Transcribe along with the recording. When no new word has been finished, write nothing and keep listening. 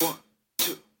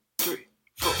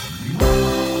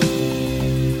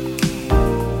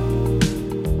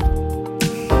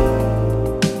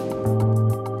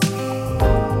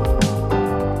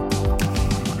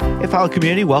Philo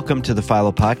community, welcome to the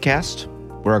Philo podcast,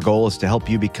 where our goal is to help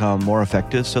you become more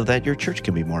effective so that your church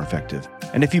can be more effective.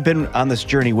 And if you've been on this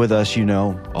journey with us, you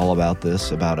know all about this,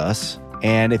 about us.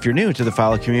 And if you're new to the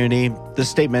Philo community,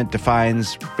 this statement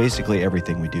defines basically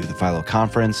everything we do. The Philo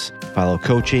Conference, Philo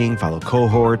Coaching, Philo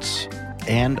Cohorts,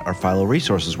 and our Philo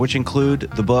resources, which include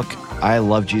the book, I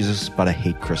Love Jesus, But I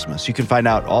Hate Christmas. You can find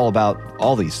out all about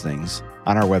all these things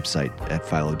on our website at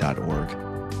philo.org.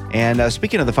 And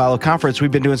speaking of the Philo Conference,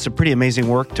 we've been doing some pretty amazing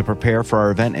work to prepare for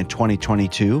our event in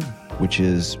 2022, which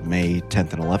is May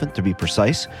 10th and 11th to be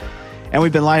precise. And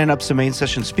we've been lining up some main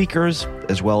session speakers,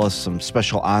 as well as some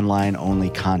special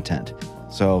online-only content.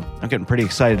 So I'm getting pretty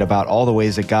excited about all the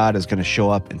ways that God is going to show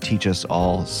up and teach us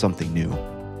all something new.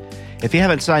 If you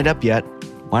haven't signed up yet,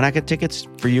 why not get tickets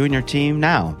for you and your team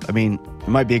now? I mean, it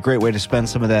might be a great way to spend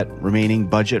some of that remaining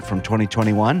budget from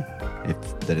 2021,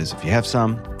 if you have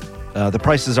some. The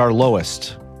prices are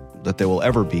lowest that they will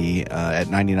ever be at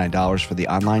 $99 for the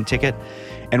online ticket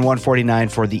and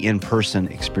 $149 for the in-person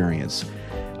experience.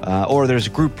 Or there's a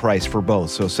group price for both,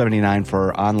 so $79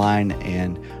 for online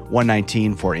and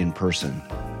 $119 for in-person.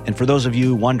 And for those of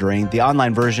you wondering, the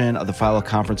online version of the Philo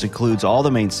Conference includes all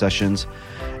the main sessions,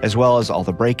 as well as all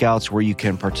the breakouts where you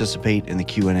can participate in the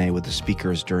Q&A with the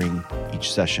speakers during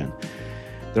each session.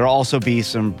 There will also be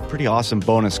some pretty awesome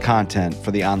bonus content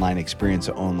for the online experience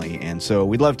only, and so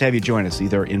we'd love to have you join us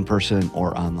either in person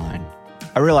or online.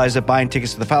 I realize that buying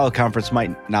tickets to the Philo Conference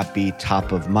might not be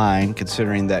top of mind,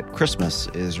 considering that Christmas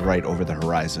is right over the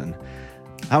horizon.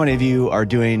 How many of you are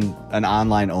doing an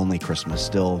online-only Christmas,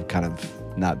 still kind of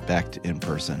not back to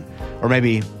in-person? Or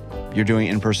maybe you're doing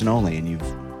in-person only and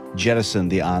you've jettisoned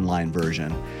the online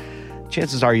version.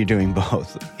 Chances are you're doing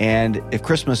both. And if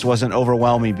Christmas wasn't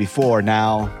overwhelming before,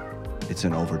 now it's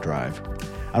in overdrive.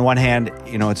 On one hand,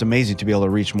 it's amazing to be able to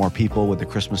reach more people with the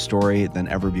Christmas story than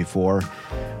ever before.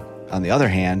 On the other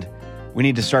hand, we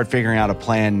need to start figuring out a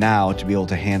plan now to be able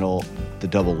to handle the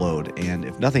double load. And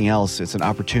if nothing else, it's an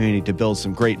opportunity to build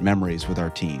some great memories with our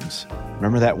teams.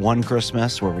 Remember that one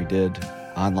Christmas where we did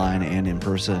online and in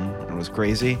person? It was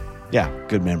crazy? Yeah,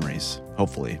 good memories,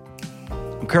 hopefully.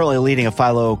 I'm currently leading a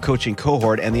Philo coaching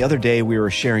cohort, and the other day we were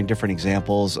sharing different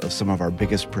examples of some of our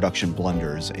biggest production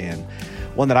blunders. And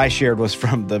one that I shared was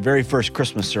from the very first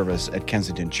Christmas service at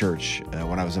Kensington Church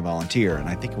when I was a volunteer, and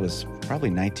I think it was probably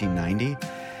 1990.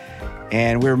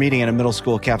 And we were meeting in a middle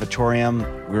school cafetorium.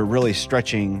 We were really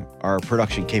stretching our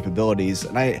production capabilities,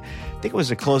 and I think it was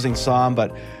a closing psalm,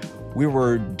 but we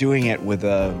were doing it with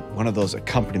one of those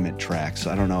accompaniment tracks.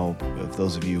 I don't know if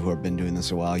those of you who have been doing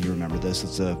this a while, you remember this.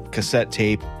 It's a cassette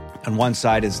tape. On one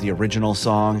side is the original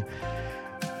song,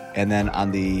 and then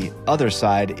on the other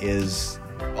side is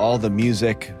all the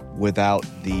music without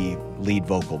the lead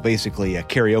vocal, basically a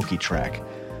karaoke track.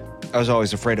 I was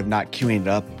always afraid of not queuing it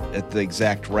up at the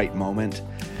exact right moment.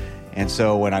 And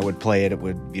so when I would play it, it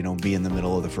would, be in the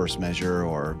middle of the first measure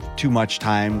or too much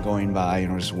time going by,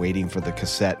 just waiting for the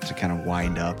cassette to kind of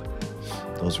wind up.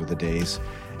 Those were the days.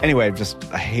 Anyway,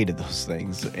 I hated those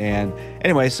things. And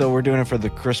anyway, so we're doing it for the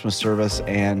Christmas service,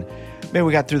 and maybe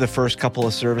we got through the first couple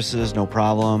of services, no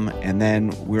problem. And then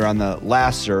we were on the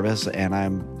last service, and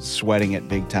I'm sweating it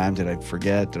big time. Did I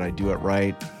forget? Did I do it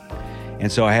right?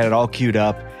 And so I had it all queued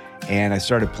up, and I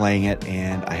started playing it,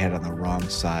 and I had it on the wrong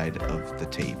side of the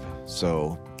tape.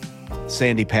 So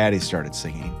Sandy Patty started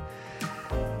singing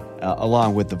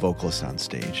along with the vocalist on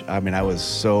stage. I mean, I was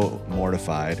so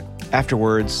mortified.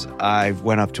 Afterwards, I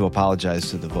went up to apologize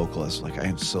to the vocalist. Like, I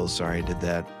am so sorry I did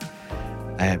that.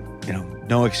 I had,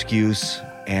 no excuse.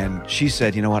 And she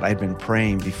said, you know what? I'd been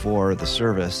praying before the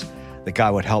service that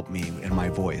God would help me in my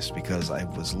voice because I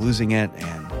was losing it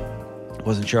and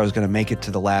wasn't sure I was going to make it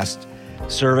to the last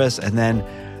service. And then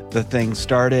the thing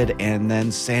started, and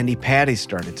then Sandy Patty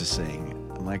started to sing.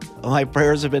 I'm like, my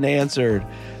prayers have been answered.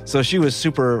 So she was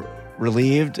super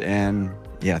relieved, and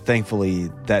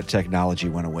thankfully that technology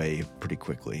went away pretty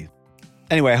quickly.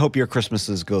 Anyway, I hope your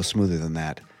Christmases go smoother than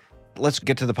that. Let's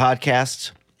get to the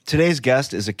podcast. Today's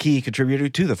guest is a key contributor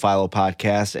to the Philo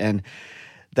podcast, and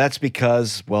that's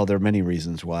because, there are many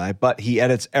reasons why, but he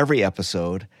edits every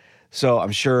episode. So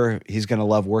I'm sure he's going to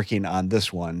love working on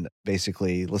this one,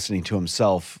 basically listening to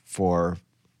himself for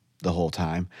the whole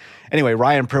time. Anyway,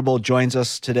 Ryan Pribble joins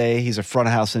us today. He's a front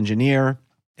of house engineer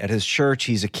at his church.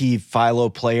 He's a key Philo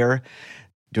player,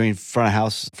 doing front of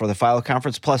house for the Philo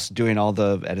Conference, plus doing all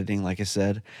the editing, like I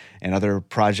said, and other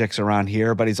projects around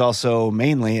here. But he's also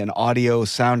mainly an audio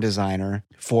sound designer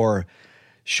for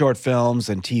short films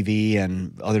and TV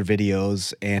and other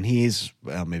videos. And he's,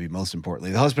 maybe most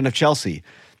importantly, the husband of Chelsea.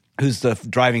 who's the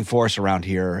driving force around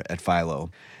here at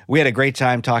Philo. We had a great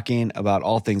time talking about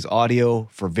all things audio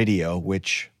for video,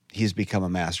 which he's become a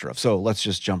master of. So let's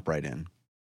just jump right in.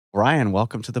 Ryan,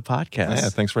 welcome to the podcast. Yeah,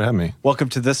 thanks for having me. Welcome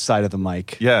to this side of the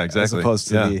mic. Yeah, exactly. As opposed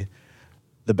to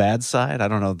the bad side. I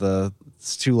don't know,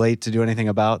 it's too late to do anything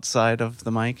about side of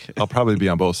the mic. I'll probably be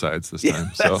on both sides this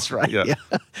time. That's right. Yeah.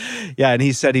 Yeah, and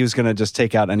he said he was going to just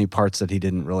take out any parts that he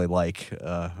didn't really like,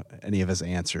 any of his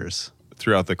answers.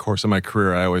 Throughout the course of my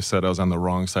career, I always said I was on the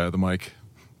wrong side of the mic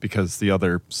because the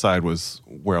other side was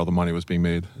where all the money was being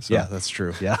made. So. Yeah, that's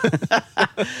true. Yeah.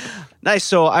 Nice.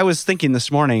 So I was thinking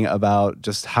this morning about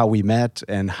just how we met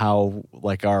and how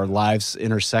like our lives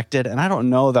intersected. And I don't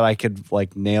know that I could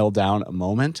like nail down a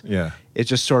moment. Yeah. It's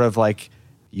just sort of like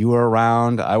you were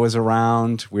around, I was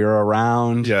around, we were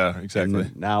around. Yeah, exactly.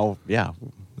 And now,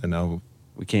 And now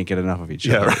we can't get enough of each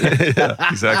other. Right. Yeah,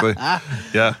 exactly.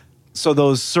 Yeah. So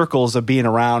those circles of being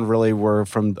around really were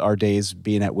from our days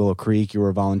being at Willow Creek. You were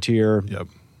a volunteer. Yep.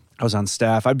 I was on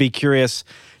staff. I'd be curious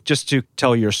just to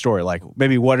tell your story. Like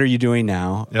maybe what are you doing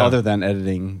now other than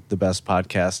editing the best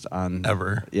podcast on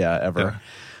ever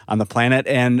on the planet?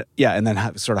 And and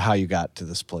then sort of how you got to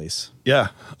this place. Yeah.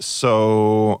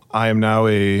 So I am now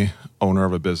a owner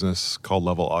of a business called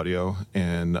Level Audio,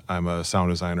 and I'm a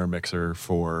sound designer, mixer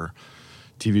for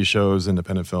TV shows,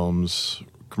 independent films,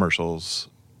 commercials,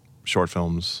 short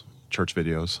films, church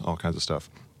videos, all kinds of stuff.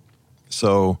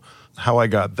 So how I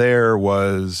got there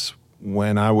was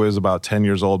when I was about 10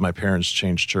 years old, my parents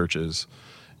changed churches,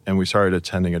 and we started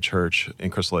attending a church in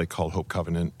Crystal Lake called Hope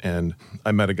Covenant. And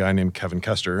I met a guy named Kevin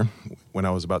Kester when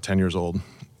I was about 10 years old,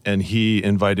 and he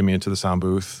invited me into the sound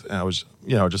booth. And I was,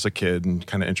 just a kid and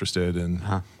kind of interested in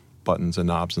buttons and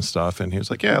knobs and stuff. And he was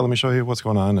like, yeah, let me show you what's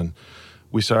going on. And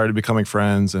we started becoming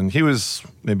friends, and he was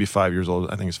maybe 5 years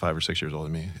old. I think he's 5 or 6 years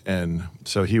older than me. And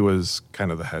so he was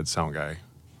kind of the head sound guy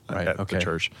at the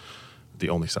church. The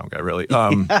only sound guy, really.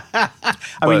 I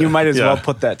mean, you might as well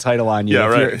put that title on you.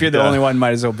 Yeah, if you're the only one,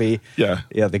 might as well be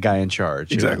the guy in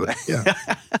charge. Exactly.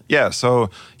 Yeah. So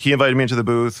he invited me into the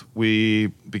booth. We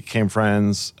became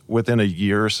friends. Within a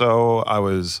year or so, I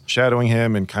was shadowing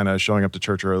him and kind of showing up to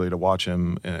church early to watch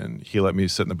him. And he let me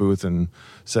sit in the booth and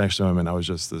sit next to him. And I was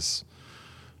just this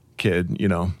kid,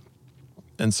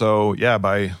 And so,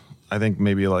 by I think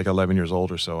maybe like 11 years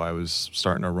old or so, I was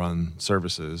starting to run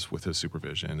services with his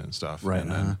supervision and stuff. Right. And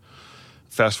then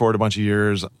fast forward a bunch of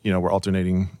years, we're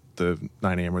alternating the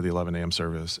 9 a.m. or the 11 a.m.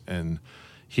 service. And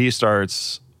he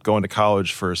starts going to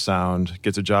college for sound,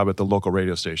 gets a job at the local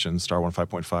radio station, Star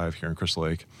 105.5 here in Crystal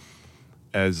Lake,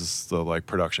 as the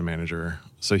production manager.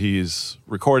 So he's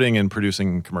recording and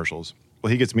producing commercials. Well,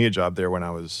 he gets me a job there when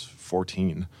I was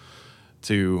 14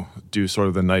 to do sort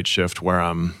of the night shift where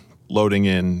I'm loading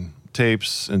in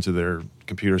tapes into their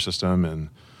computer system, and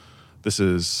this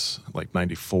is like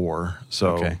 94,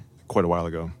 so quite a while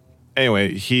ago.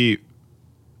 Anyway, he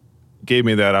gave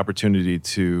me that opportunity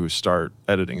to start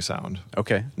editing sound.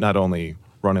 Okay. Not only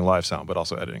running live sound, but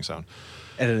also editing sound.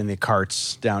 Editing the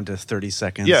carts down to 30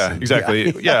 seconds. Yeah,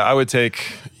 exactly. I would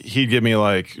he'd give me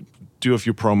do a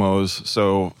few promos,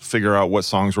 so figure out what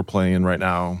songs we're playing right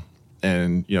now,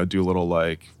 and, do a little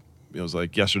it was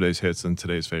like yesterday's hits and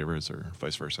today's favorites, or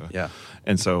vice versa. Yeah.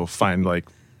 And so find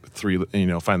find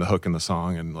the hook in the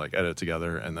song and edit it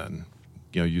together, and then,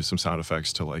 use some sound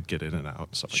effects to get in and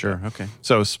out. Stuff sure. Like that. Okay.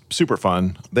 So it's super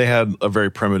fun. They had a very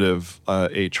primitive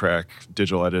 8-track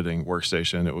digital editing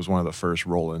workstation. It was one of the first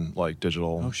Roland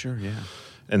digital. Oh, sure. Yeah.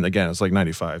 And again, it's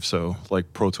 95. So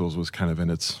Pro Tools was kind of in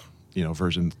its,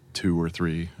 version 2 or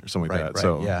 3 or something like that. Right.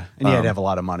 So yeah. And you had to have a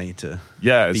lot of money to be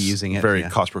using it. It's very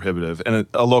cost prohibitive. And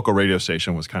a local radio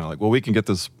station was kind of well, we can get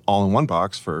this all in one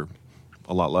box for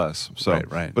a lot less. So,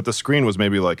 right. But the screen was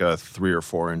maybe a 3 or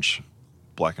 4 inch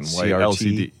black and white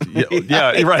CRT. LCD.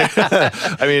 Yeah, right.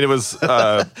 I mean, it was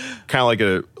kind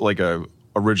of like a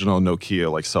original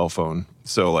Nokia cell phone.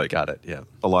 So got it. Yeah.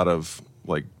 A lot of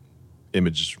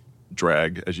image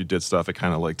drag as you did stuff. It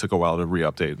kind of took a while to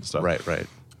re-update and stuff. Right.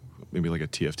 Maybe a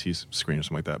TFT screen or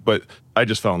something like that. But I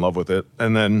just fell in love with it.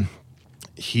 And then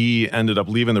he ended up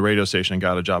leaving the radio station and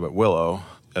got a job at Willow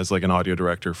as an audio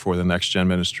director for the Next Gen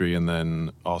Ministry, and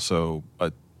then also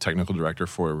a technical director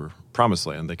for Promised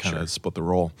Land. They kind of split the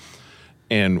role.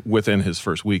 And within his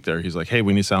first week there, he's like, hey,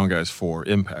 we need sound guys for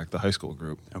Impact, the high school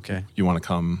group. Okay. You want to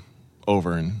come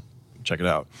over and check it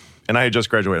out? And I had just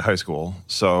graduated high school,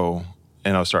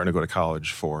 and I was starting to go to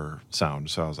college for sound.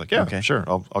 So I was like, sure,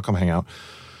 I'll come hang out.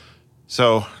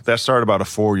 So that started about a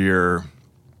 4-year,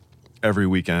 every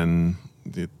weekend.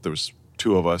 There was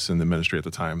 2 of us in the ministry at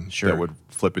the time that would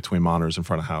flip between monitors in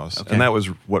front of house. Okay. And that was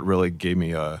what really gave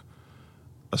me a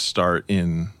a start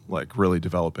in like really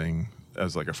developing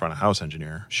as like a front of house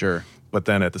engineer. Sure. But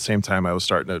then at the same time, I was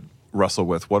starting to wrestle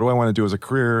with what do I want to do as a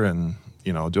career, and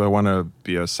do I want to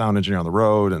be a sound engineer on the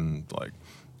road, and like,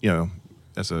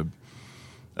 as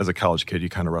a college kid, you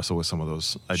kind of wrestle with some of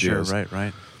those ideas. Sure,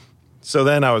 right. So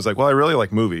then I was like, well, I really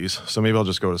like movies, so maybe I'll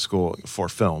just go to school for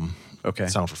film. Okay.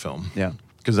 Sound for film. Yeah.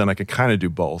 Because then I could kind of do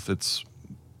both. It's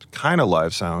kind of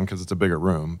live sound because it's a bigger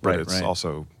room, but Right, it's right.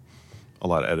 also a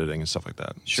lot of editing and stuff like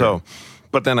that. Sure. So,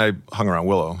 but then I hung around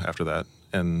Willow after that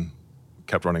and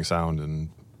kept running sound and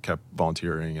kept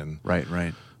volunteering and Right.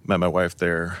 met my wife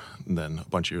there. And then a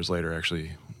bunch of years later,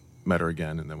 actually met her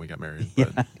again, and then we got married.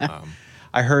 But,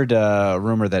 I heard a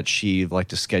rumor that she liked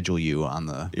to schedule you on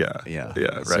the... Yeah,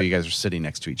 So right. you guys are sitting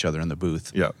next to each other in the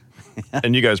booth. yeah.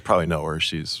 And you guys probably know her.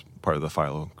 She's part of the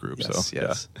Philo group. Yes, so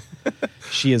yes.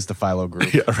 She is the Philo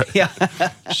group. Yeah, right.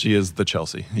 Yeah. She is the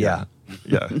Chelsea. Yeah.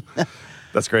 Yeah.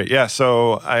 That's great. Yeah.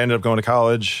 So I ended up going to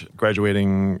college,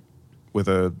 graduating with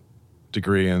a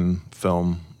degree in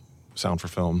film, sound for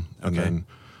film. And Okay. then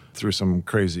through some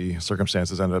crazy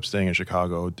circumstances, ended up staying in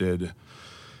Chicago,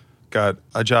 got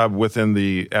a job within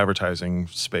the advertising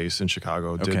space in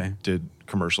Chicago, Okay. did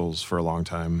commercials for a long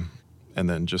time. And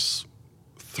then just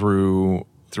through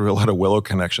a lot of Willow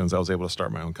connections, I was able to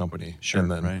start my own company. Sure, And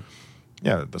then, right.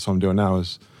 yeah, that's what I'm doing now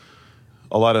is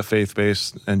a lot of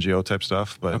faith-based NGO type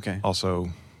stuff, but Okay. also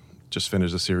just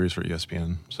finished a series for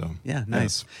ESPN. So Yeah,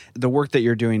 nice. The work that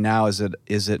you're doing now, is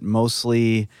it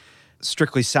mostly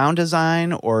strictly sound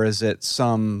design, or is it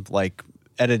some like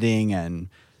editing and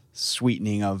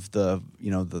sweetening of the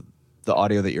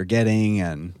audio that you're getting?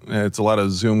 And It's a lot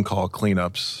of Zoom call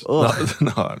cleanups.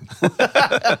 Ugh.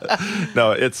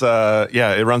 No, it's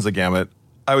it runs the gamut.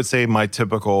 I would say my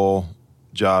typical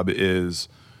job is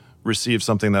receive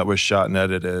something that was shot and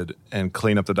edited and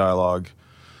clean up the dialogue,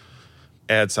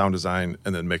 add sound design,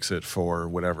 and then mix it for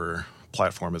whatever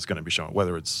platform is going to be shown,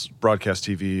 whether it's broadcast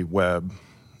TV, web,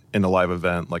 in a live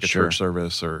event like a Sure. church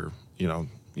service, or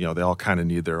they all kind of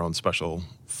need their own special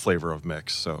flavor of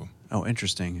mix. So oh,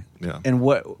 interesting. yeah. And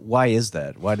why is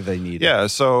that? Why do they need it? Yeah,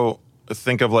 so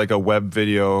think of like a web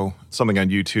video, something on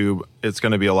YouTube. It's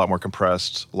going to be a lot more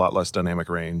compressed, a lot less dynamic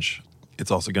range.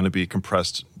 It's also going to be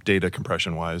compressed data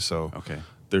compression wise. So Okay.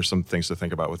 there's some things to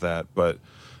think about with that. But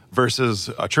versus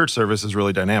a church service is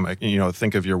really dynamic.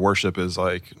 Think of your worship as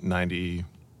like 90,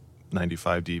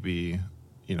 95 dB,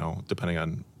 depending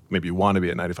on, maybe you want to be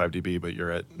at 95 dB, but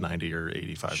you're at 90 or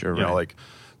 85. Sure, right. Like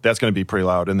that's going to be pretty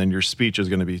loud. And then your speech is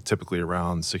going to be typically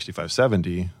around 65,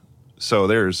 70. So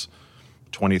there's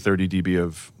 20, 30 dB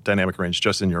of dynamic range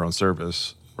just in your own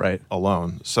service Right.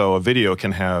 alone. So a video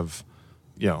can have,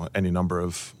 any number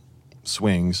of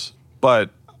swings, but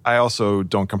I also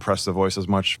don't compress the voice as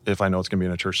much if I know it's going to be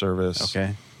in a church service.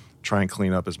 Okay. Try and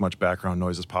clean up as much background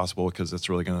noise as possible because it's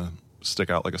really going to stick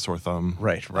out like a sore thumb.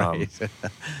 Right.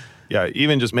 Yeah,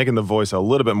 even just making the voice a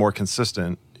little bit more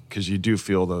consistent because you do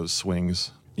feel those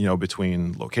swings,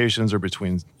 between locations or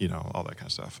between, all that kind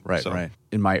of stuff. Right, So, right.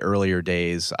 In my earlier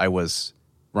days, I was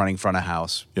running front of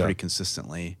house Yeah. pretty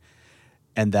consistently.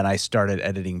 And then I started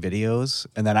editing videos,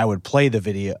 and then I would play the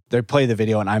video. They'd play the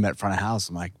video, and I'm at front of house.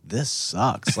 I'm like, this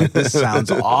sucks. Like, this sounds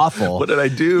awful. What did I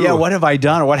do? Yeah, what have I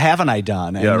done, or what haven't I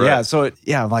done? And Yeah, right. so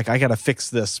I'm like, I got to fix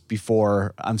this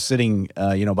before I'm sitting,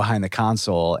 behind the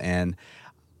console. And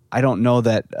I don't know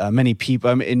that many people.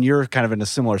 And you're kind of in a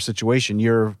similar situation.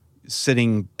 You're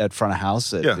sitting at front of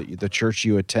house at Yeah. the church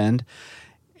you attend,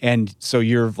 and so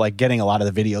you're like getting a lot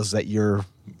of the videos that you're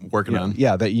Working on.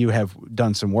 that you have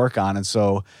done some work on. And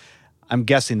so I'm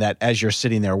guessing that as you're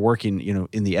sitting there working,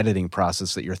 in the editing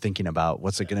process, that you're thinking about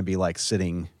what's it going to be like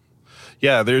sitting.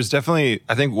 Yeah, there's definitely,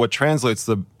 I think what translates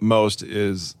the most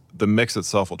is the mix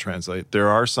itself will translate. There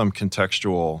are some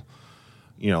contextual,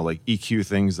 like EQ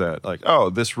things that like, oh,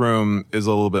 this room is a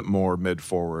little bit more mid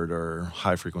forward or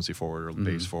high frequency forward or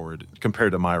bass forward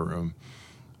compared to my room.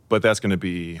 But that's going to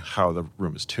be how the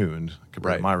room is tuned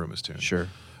compared Right. to my room is tuned. Sure.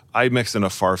 I mix in a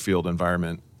far field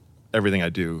environment. Everything I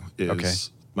do is Okay.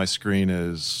 my screen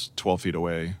is 12 feet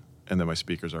away and then my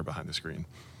speakers are behind the screen.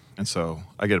 And so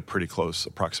I get a pretty close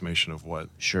approximation of what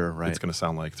Sure. Right. it's going to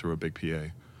sound like through a big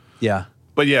PA. Yeah.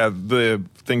 But yeah, the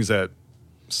things that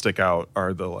stick out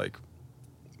are the like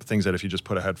things that if you just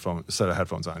put a set of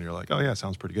headphones on, you're like, oh yeah, it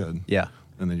sounds pretty good. Yeah.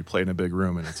 And then you play it in a big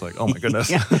room and it's like, oh my goodness.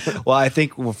 Yeah. Well, I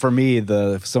think for me,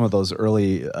 some of those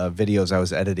early videos I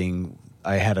was editing,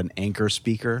 I had an Anchor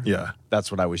speaker. Yeah. That's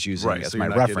what I was using Right, as so my you're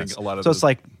not getting reference. a lot of so it's the-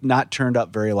 like not turned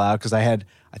up very loud because I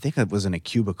think it was in a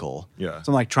cubicle. Yeah.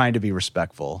 So I'm like trying to be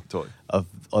respectful Totally. of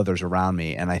others around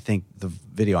me. And I think the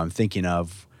video I'm thinking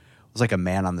of was like a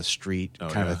man on the street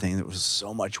kind of yeah. a thing. There was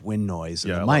so much wind noise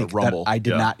in Yeah, the a lot of mic that rumble. I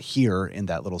did Yeah. not hear in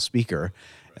that little speaker.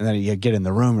 And then you get in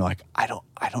the room, you're like, I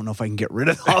don't know if I can get rid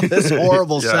of all this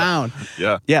horrible Yeah. sound.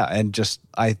 Yeah. Yeah, and just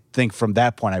I think from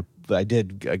that point, I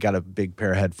got a big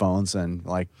pair of headphones and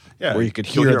like Yeah, where you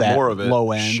could you'll hear hear that more of it,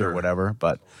 low end sure. or whatever.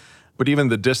 But even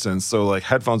the distance, so like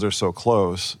headphones are so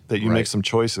close that you Right. make some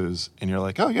choices and you're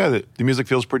like, oh yeah, the music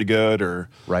feels pretty good, or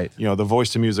Right. you know, the voice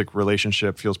to music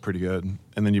relationship feels pretty good,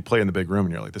 and then you play in the big room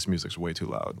and you're like, this music's way too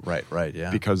loud, right,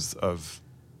 yeah. because of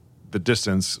the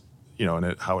distance, you know,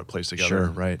 and how it plays together. Sure,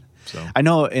 right. So I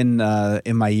know in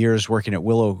my years working at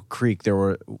Willow Creek,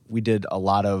 we did a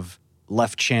lot of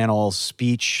left channel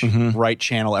speech, Mm-hmm. right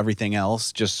channel everything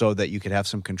else, just so that you could have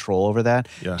some control over that.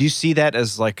 Yeah. Do you see that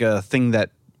as like a thing that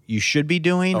you should be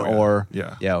doing, Oh, yeah. or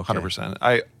yeah, okay.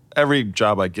 100%. Every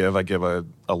job I give a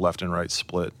left and right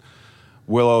split.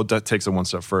 Willow takes it one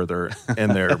step further,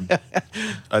 and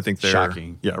I think they're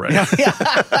Shocking. Yeah,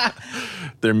 right.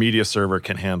 Their media server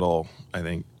can handle, I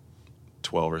think,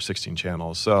 12 or 16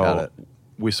 channels. Got So it.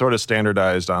 we sort of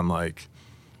standardized on like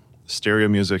stereo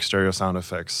music, stereo sound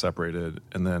effects separated,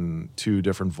 and then 2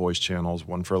 different voice channels,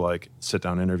 one for like sit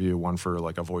down interview, one for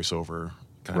like a voiceover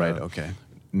kind Right, of okay.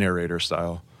 narrator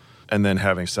style, and then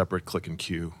having separate click and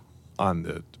cue on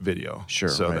the video. Sure,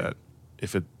 So right. that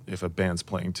if a band's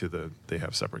playing they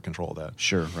have separate control of that.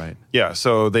 Sure, right. Yeah,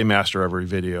 so they master every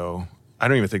video. I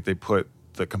don't even think they put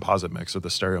the composite mix or the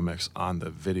stereo mix on the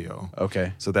video.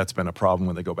 Okay. So that's been a problem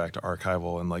when they go back to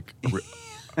archival and like,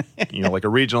 you know, like a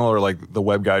regional or like the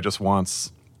web guy just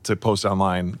wants to post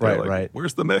online. They're Right, like, right.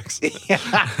 Where's the mix?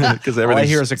 Because All I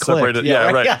hear is a click. separated.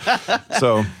 Yeah, right.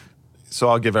 So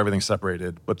I'll give everything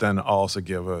separated, but then I'll also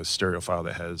give a stereo file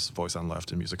that has voice on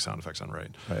left and music sound effects on right.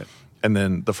 Right. And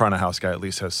then the front of house guy at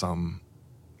least has some,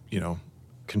 you know,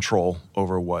 control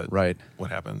over what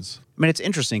happens. I mean, it's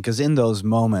interesting because in those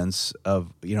moments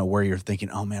of, you know, where you're thinking,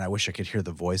 oh man, I wish I could hear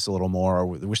the voice a little more,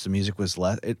 or I wish the music was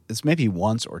less. It's maybe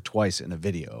once or twice in a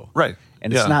video, Right.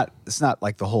 And Yeah. it's not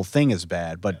like the whole thing is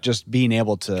bad, but just being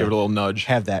able to Give it a little nudge.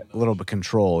 have that little bit of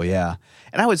control, yeah.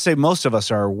 And I would say most of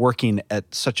us are working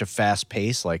at such a fast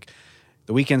pace, like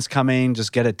the weekend's coming,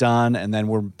 just get it done, and then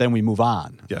we move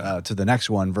on to the next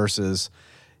one. Versus,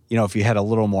 you know, if you had a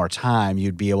little more time,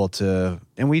 you'd be able to.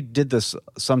 And we did this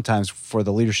sometimes for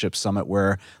the leadership summit,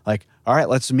 where like, all right,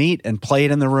 let's meet and play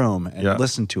it in the room and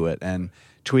listen to it and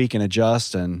tweak and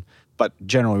adjust. But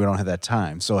generally, we don't have that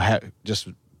time, so just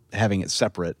having it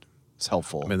separate is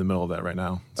helpful. I'm in the middle of that right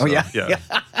now. Oh, yeah? Yeah.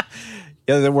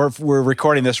 Yeah, we're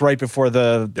recording this right before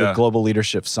the Yeah. Global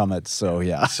Leadership Summit, so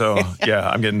yeah. So yeah,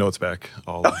 I'm getting notes back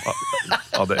all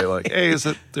day. Like, hey,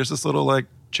 there's this little like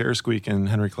chair squeak in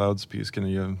Henry Cloud's piece. Can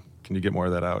you get more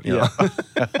of that out? You know?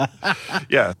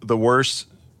 Yeah. The worst,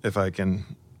 if I can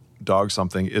dog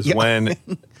something, is when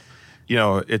you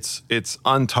know it's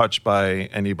untouched by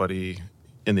anybody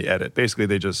in the edit. Basically,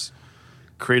 they just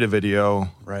create a video,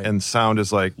 Right. and sound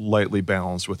is like lightly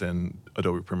balanced within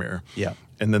Adobe Premiere. Yeah.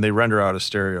 And then they render out a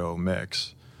stereo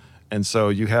mix. And so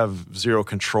you have zero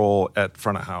control at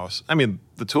front of house. I mean,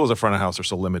 the tools at front of house are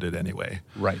so limited anyway.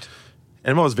 Right.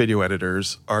 And most video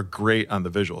editors are great on the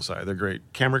visual side. They're great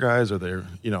camera guys, or they're,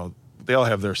 you know, they all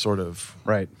have their sort of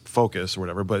Right. focus or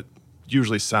whatever, but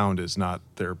usually sound is not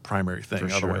their primary thing. For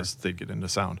sure. Otherwise they'd get into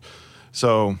sound.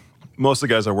 So most of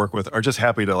the guys I work with are just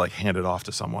happy to like hand it off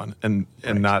to someone and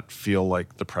not feel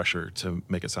like the pressure to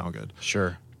make it sound good.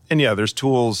 Sure. And yeah, there's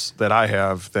tools that I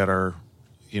have that are,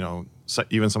 you know,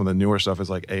 even some of the newer stuff is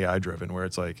like AI driven, where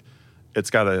it's like, it's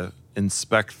got to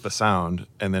inspect the sound,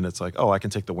 and then it's like, oh, I can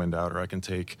take the wind out, or I can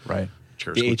take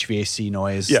chair The squeak. HVAC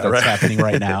noise Yeah, that's right. happening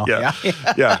right now. Yeah.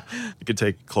 You could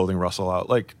take clothing rustle out.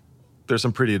 Like, there's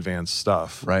some pretty advanced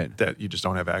stuff Right. that you just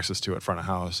don't have access to at front of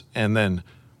house. And then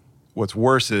what's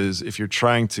worse is if you're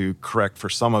trying to correct for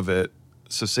some of it,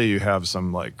 so say you have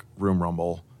some like room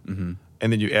rumble,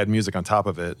 and then you add music on top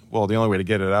of it. Well, the only way to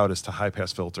get it out is to high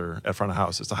pass filter at front of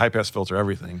house. It's to high pass filter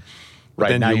everything. But Right,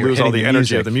 then now you you're lose all hitting the the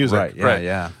energy music. of the music. Right,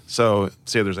 yeah. So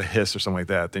say there's a hiss or something like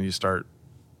that, then you start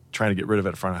trying to get rid of it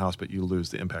at front of house, but you lose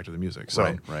the impact of the music.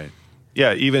 So Right.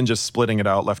 yeah, even just splitting it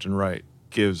out left and right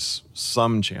gives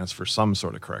some chance for some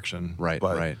sort of correction. Right.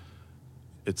 But Right.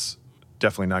 it's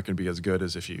definitely not going to be as good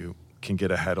as if you can get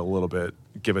ahead a little bit,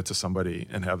 give it to somebody,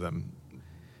 and have them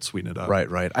sweeten it up.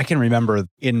 Right. I can remember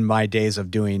in my days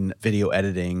of doing video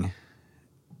editing,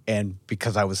 and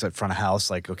because I was at front of house,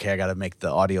 like, okay, I got to make the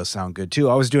audio sound good too.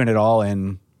 I was doing it all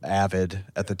in Avid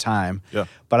at the time. Yeah.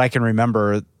 But I can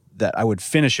remember that I would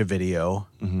finish a video,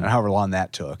 and however long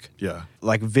that took, Yeah.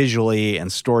 like visually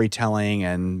and storytelling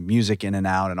and music in and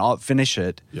out and all, finish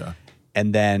it. Yeah.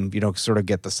 and then, sort of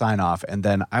get the sign off. And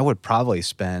then I would probably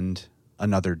spend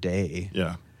another day.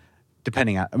 Yeah.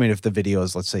 Depending on, if the video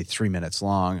is, let's say, 3 minutes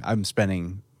long, I'm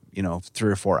spending,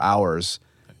 3 or 4 hours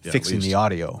fixing the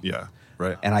audio. Yeah.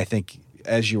 Right. And I think,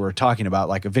 as you were talking about,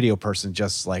 like a video person,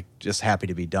 just happy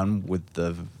to be done with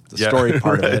the story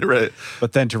part of it. Right.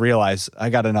 But then to realize I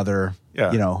got another,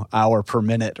 hour per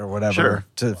minute or whatever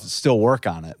to still work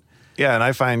on it. Yeah. And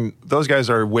I find those guys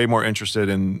are way more interested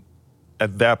in,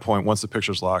 at that point, once the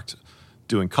picture's locked,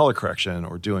 doing color correction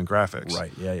or doing graphics.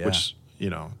 Right. Yeah. Yeah. Which,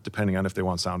 depending on if they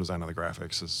want sound design on the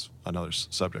graphics is another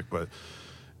subject. But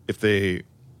if they'd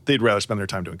rather spend their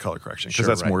time doing color correction because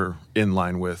that's more in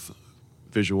line with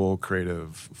visual,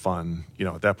 creative, fun.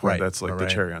 At that point, that's like the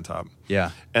cherry on top.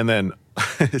 Yeah. And then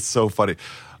it's so funny.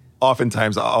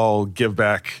 Oftentimes I'll give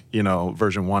back,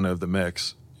 version 1 of the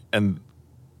mix, and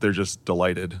they're just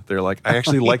delighted. They're like, I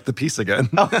actually like the piece again.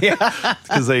 Oh, yeah.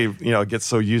 Because they, get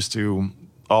so used to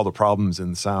all the problems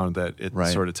in sound that it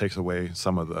sort of takes away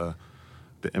some of the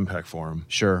impact for them.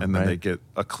 Sure. And then they get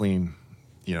a clean,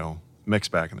 mix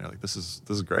back, and they're like, this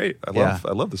is great. I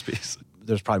love this piece.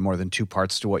 There's probably more than 2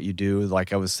 parts to what you do.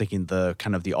 Like I was thinking the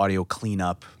kind of the audio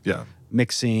cleanup,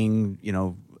 mixing,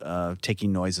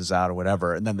 taking noises out or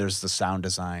whatever. And then there's the sound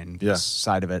design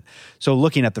side of it. So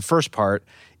looking at the first part,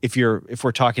 if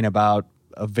we're talking about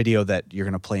a video that you're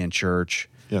going to play in church,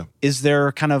 is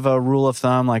there kind of a rule of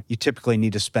thumb? Like you typically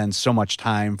need to spend so much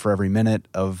time for every minute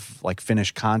of like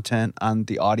finished content on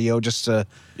the audio just to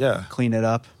clean it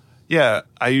up? Yeah.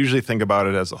 I usually think about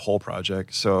it as a whole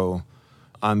project. So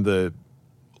on the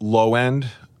low end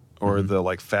or the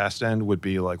like fast end would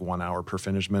be like 1 hour per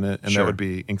finished minute. And that would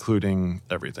be including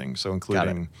everything. So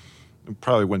including, it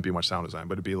probably wouldn't be much sound design,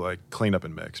 but it'd be like clean up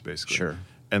and mix basically. Sure.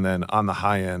 And then on the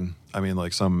high end,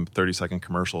 like some 30-second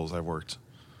commercials I've worked,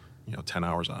 10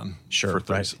 hours on for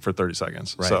 30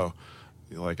 seconds. Right. So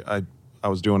like I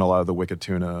was doing a lot of the Wicked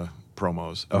Tuna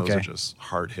promos. And those are just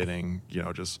hard hitting,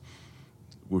 just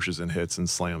whooshes and hits and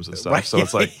slams and stuff. So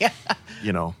it's like,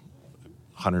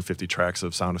 150 tracks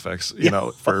of sound effects,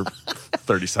 for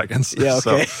 30 seconds. Yeah,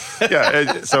 okay.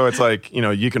 So, so it's like,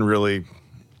 you can really,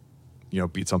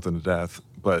 beat something to death.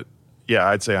 But yeah,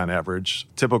 I'd say on average,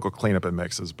 typical cleanup and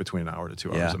mix is between an hour to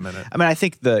 2 hours a minute. I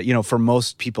think for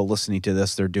most people listening to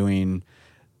this, they're doing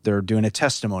a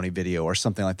testimony video or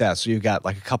something like that. So you've got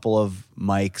like a couple of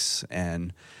mics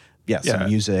and some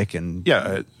music and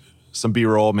some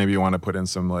B-roll. Maybe you want to put in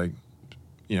some like,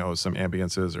 some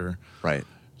ambiances or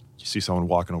you see someone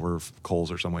walking over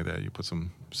coals or something like that, you put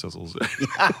some sizzles.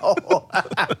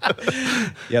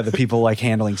 The people like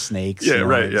handling snakes.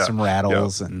 Some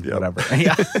rattles and whatever.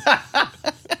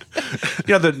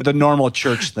 The normal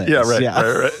church things.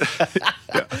 Right.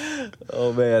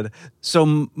 Oh man.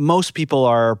 So most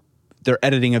people they're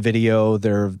editing a video.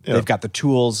 They've got the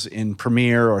tools in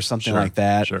Premiere or something like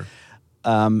that. Sure.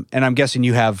 And I'm guessing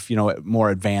you have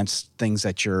more advanced things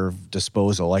at your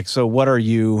disposal. Like, so what are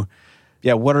you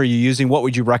using? What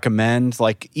would you recommend?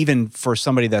 Like, even for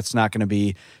somebody that's not going to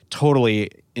be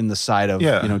totally in the side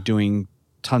of, doing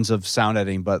tons of sound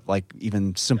editing, but like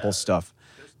even simple stuff.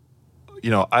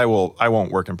 I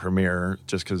won't work in Premiere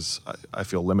just because I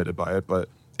feel limited by it, but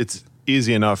it's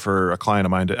easy enough for a client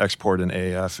of mine to export an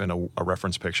AAF and a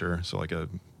reference picture. So like a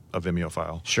Vimeo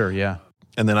file. Sure. Yeah.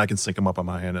 And then I can sync them up on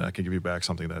my end and I can give you back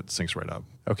something that syncs right up.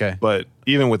 Okay. But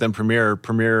even within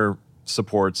Premiere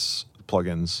supports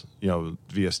plugins,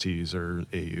 VSTs or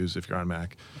AUs if you're on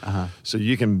Mac. So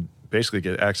you can basically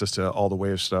get access to all the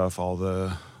Wave stuff, all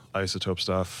the Isotope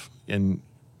stuff, and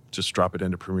just drop it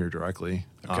into Premiere directly.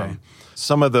 Okay.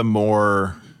 Some of the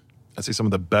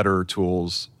better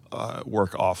tools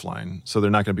work offline. So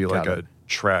they're not going to be like a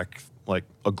track, like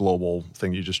a global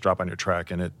thing you just drop on your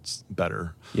track and it's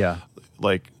better. Yeah.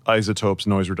 Like Isotope's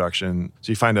noise reduction.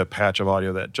 So you find a patch of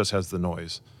audio that just has the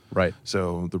noise. Right.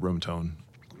 So the room tone.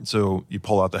 So you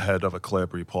pull out the head of a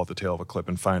clip or you pull out the tail of a clip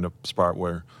and find a spot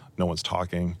where no one's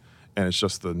talking and it's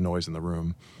just the noise in the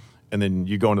room. And then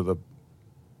you go into the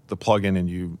plugin and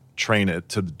you train it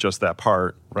to just that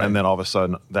part. Right. And then all of a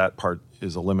sudden that part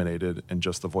is eliminated and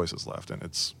just the voice is left and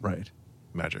it's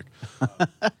magic.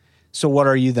 So what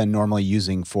are you then normally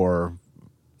using for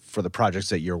the projects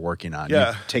that you're working on?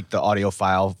 Yeah. You take the audio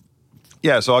file.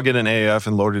 Yeah, so I'll get an AAF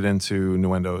and load it into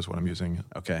Nuendo is what I'm using.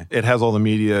 Okay. It has all the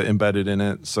media embedded in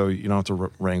it, so you don't have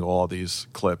to wrangle all these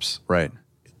clips. Right.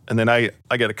 And then I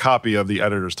get a copy of the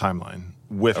editor's timeline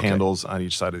with handles on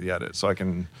each side of the edit. So I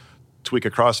can tweak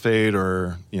a crossfade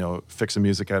or, fix a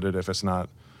music edit if it's not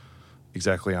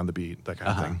exactly on the beat, that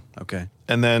kind of thing. Okay.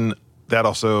 And then that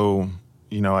also,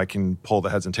 I can pull the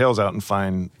heads and tails out and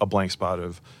find a blank spot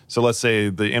of, so let's say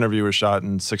the interview was shot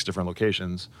in 6 different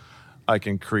locations. I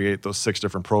can create those 6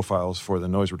 different profiles for the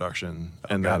noise reduction.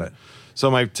 Got it. So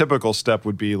my typical step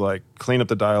would be like clean up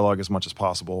the dialogue as much as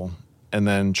possible, and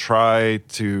then try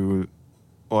to,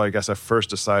 I guess I first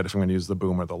decide if I'm going to use the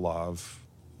boom or the lav.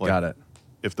 Got it.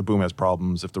 If the boom has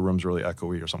problems, if the room's really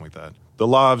echoey or something like that. The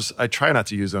lavs, I try not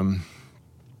to use them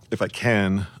if I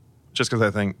can, just because I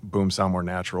think booms sound more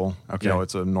natural. Okay.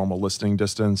 It's a normal listening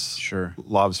distance. Sure.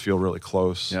 Lavs feel really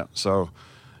close. Yeah. So,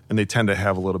 and they tend to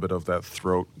have a little bit of that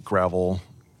throat gravel,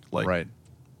 Right.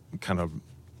 kind of,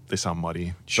 they sound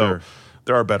muddy. Sure. So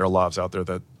there are better lavs out there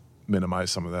that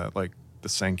minimize some of that, like the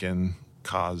Senkin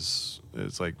COS,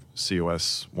 it's like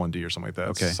COS 1D or something like that.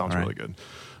 Okay. It sounds All right. really good.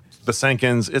 The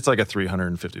Senkins, it's like a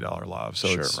 $350 lav, so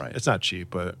Sure, it's, right. it's not cheap,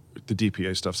 but the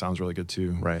DPA stuff sounds really good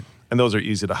too. Right. And those are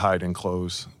easy to hide and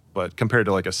close. But compared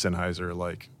to like a Sennheiser,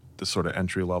 like the sort of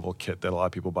entry level kit that a lot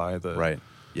of people buy, Right.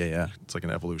 Yeah. it's like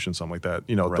an Evolution, something like that.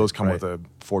 Right, Those come right. with a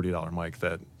 $40 mic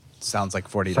that Sounds like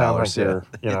 $40. sound like Yeah.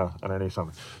 they're, on any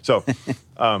something. So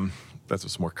that's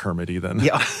what's more Kermit-y than.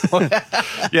 Yeah.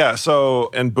 Yeah. So,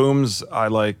 and booms, I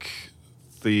like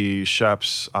the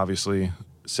Sheps, obviously.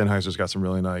 Sennheiser's got some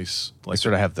really nice, They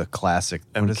sort of have the classic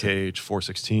what is it? MKH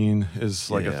 416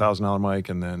 is like Yeah. $1,000 mic,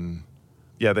 and then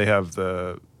they have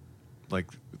the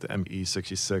ME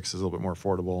 66 is a little bit more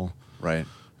affordable, Right.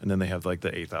 and then they have like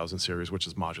the 8000 series, which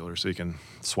is modular, so you can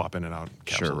swap in and out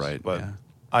capsules. Sure, right, But yeah.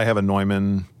 I have a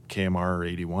Neumann KMR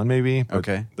 81 maybe. But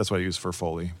Okay. that's what I use for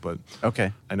Foley. But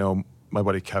Okay. I know my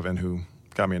buddy Kevin, who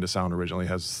got me into sound originally,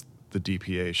 has the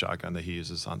DPA shotgun that he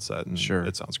uses on set, and Sure.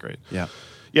 it sounds great. Yeah.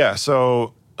 Yeah,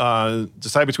 so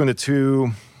decide between the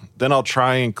two. Then I'll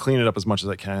try and clean it up as much as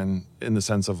I can in the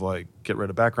sense of like get rid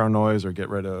of background noise or get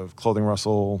rid of clothing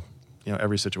rustle.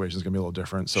 Every situation is going to be a little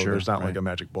different. So Sure, there's not like right. a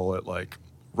magic bullet, like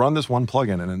run this one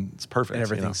plugin and then it's perfect. And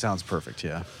everything sounds perfect.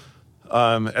 Yeah.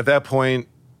 At that point,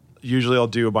 usually I'll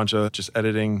do a bunch of just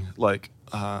editing. Like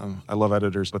I love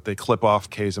editors, but they clip off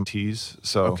Ks and Ts.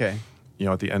 So, Okay.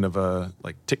 at the end of a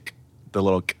like tick, the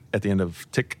little at the end of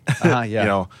tick,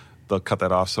 Yeah. they'll cut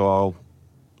that off. So I'll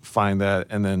find that,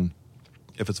 and then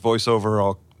if it's voiceover,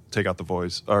 I'll take out the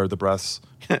voice or the breaths.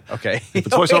 Okay. If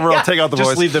it's voiceover, I'll take out the voice.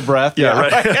 Just leave the breath. Yeah,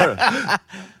 right.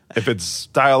 If it's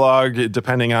dialogue,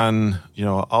 depending on,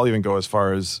 I'll even go as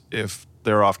far as if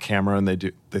they're off camera and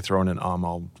they throw in an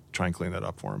I'll try and clean that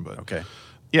up for them. But Okay.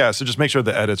 yeah, so just make sure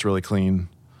the edit's really clean,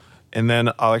 and then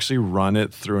I'll actually run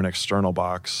it through an external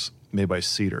box made by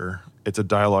Cedar. It's a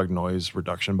dialogue noise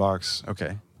reduction box.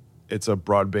 Okay. It's a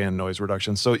broadband noise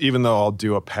reduction. So even though I'll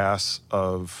do a pass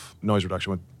of noise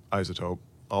reduction with Isotope,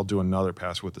 I'll do another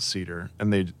pass with the Cedar,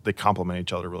 and they complement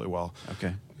each other really well.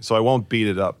 Okay. So I won't beat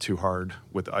it up too hard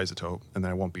with the Isotope, and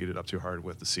then I won't beat it up too hard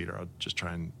with the Cedar. I'll just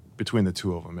try and, between the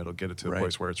two of them, it'll get it to the Right.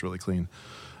 place where it's really clean.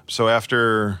 So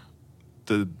after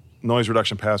the noise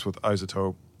reduction pass with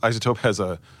Isotope, Isotope has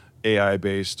a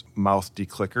AI-based mouth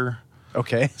declicker.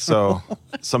 Okay. So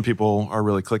some people are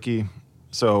really clicky.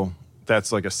 So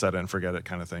that's like a set it and forget it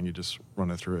kind of thing. You just run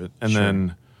it through it. And Sure.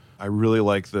 then I really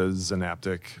like the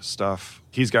Zenaptic stuff.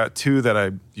 He's got two that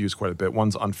I use quite a bit.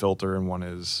 One's Unfilter and one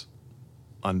is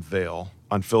Unveil.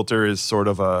 Unfilter is sort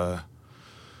of a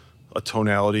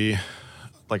tonality.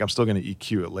 Like I'm still going to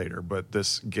EQ it later, but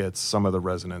this gets some of the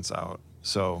resonance out.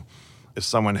 So if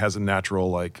someone has a natural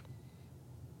like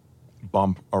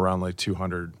bump around like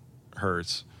 200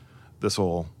 hertz, this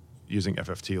will, using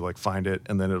FFT, like find it,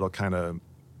 and then it'll kind of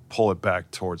pull it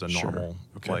back towards a Sure. normal.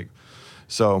 Okay. Like,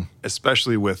 so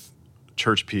especially with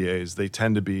church PAs, they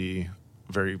tend to be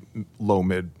very low,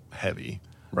 mid, heavy,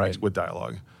 Right. with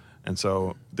dialogue. And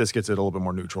so this gets it a little bit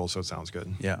more neutral, so it sounds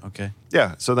good. Yeah. Okay.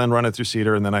 Yeah. So then run it through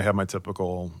Cedar, and then I have my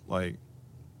typical like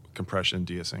compression,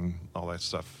 de-essing, all that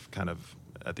stuff kind of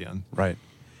at the end. Right.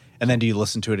 And then do you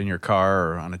listen to it in your car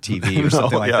or on a TV or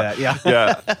something like that? Yeah.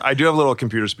 Yeah. I do have little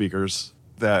computer speakers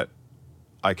that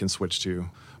I can switch to.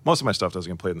 Most of my stuff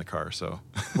doesn't get played in the car, so.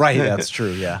 Right. That's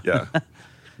true. Yeah. Yeah.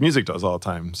 Music does all the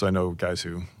time. So I know guys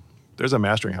who, there's a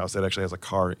mastering house that actually has a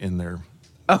car in their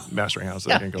mastering house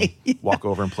that I can go walk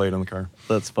over and play it in the car.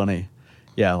 That's funny.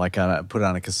 Yeah. Like put it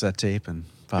on a cassette tape and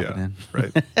pop it in.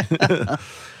 Right.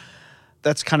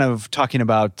 That's kind of talking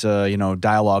about,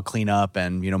 dialogue cleanup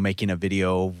and, making a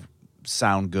video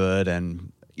sound good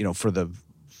and,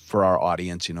 for our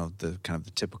audience, the kind of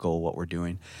the typical what we're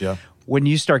doing. Yeah. When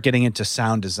you start getting into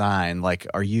sound design, like,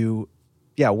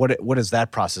 what does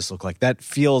that process look like? That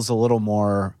feels a little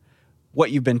more, what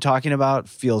you've been talking about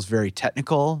feels very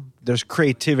technical. There's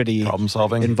creativity Problem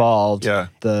solving involved. Yeah.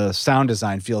 The sound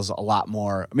design feels a lot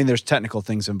more, there's technical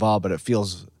things involved, but it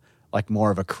feels like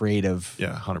more of a creative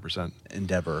 100%.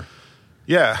 endeavor.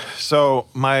 Yeah. So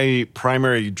my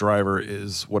primary driver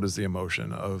is what is the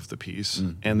emotion of the piece,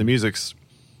 and the music's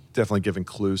definitely giving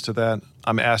clues to that.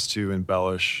 I'm asked to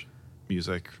embellish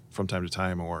music from time to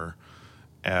time, or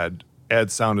add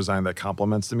sound design that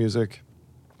complements the music,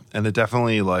 and it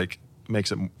definitely like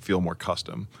makes it feel more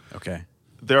custom. Okay.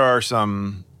 There's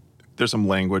some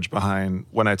language behind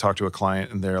when I talk to a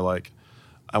client, and they're like,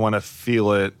 I want to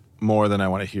feel it more than I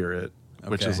want to hear it,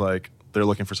 which is like they're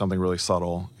looking for something really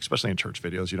subtle, especially in church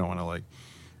videos. You don't want to like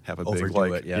have a big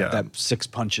like that 6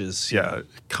 punches.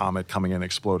 Comet coming in,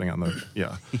 exploding on the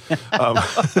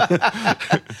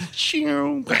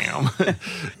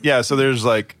So there's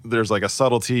like a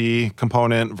subtlety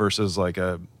component versus like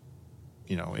a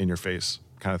in your face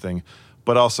kind of thing,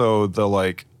 but also the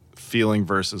like feeling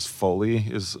versus Foley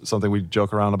is something we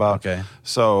joke around about. Okay.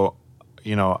 So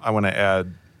I want to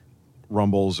add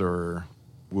rumbles or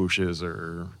whooshes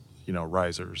or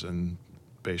risers and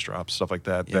bass drops, stuff like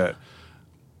that that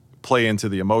play into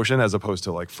the emotion, as opposed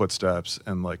to like footsteps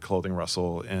and like clothing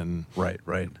rustle and right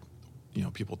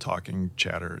people talking,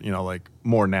 chatter, like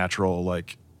more natural,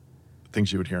 like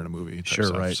things you would hear in a movie type Sure,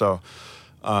 stuff. right. So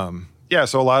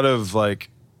so a lot of like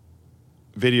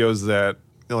videos that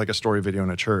like a story video in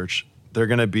a church, they're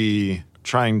going to be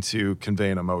trying to convey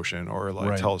an emotion or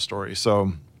like tell a story.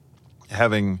 So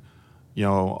having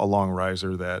a long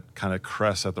riser that kind of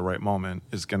crests at the right moment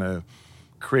is going to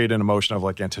create an emotion of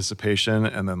like anticipation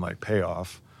and then like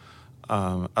payoff.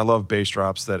 I love bass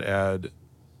drops that add,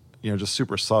 just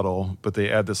super subtle, but they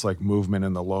add this like movement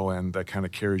in the low end that kind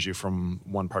of carries you from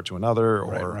one part to another,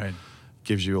 or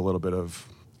gives you a little bit of,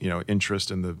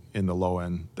 interest in the low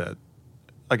end that,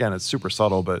 again, it's super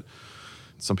subtle, but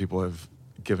some people have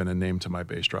given a name to my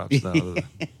bass drops now,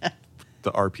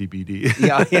 the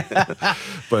RPBD.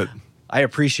 But I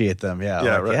appreciate them.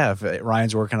 If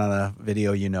Ryan's working on a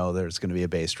video, there's going to be a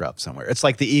bass drop somewhere. It's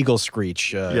like the eagle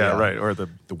screech. Right. Or the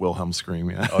Wilhelm scream.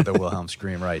 Yeah. Oh, the Wilhelm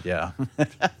scream. Right. Yeah.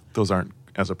 Those aren't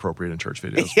as appropriate in church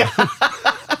videos.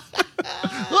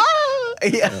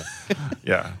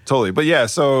 Yeah, totally. But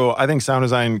so I think sound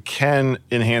design can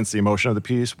enhance the emotion of the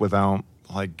piece without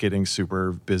like getting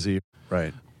super busy.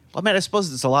 Right. Well, I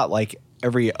suppose it's a lot like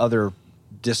every other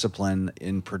discipline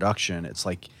in production. It's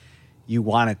like you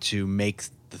want it to make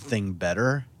the thing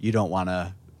better. You don't want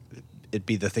it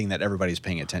be the thing that everybody's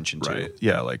paying attention to. Right.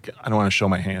 Yeah, like I don't want to show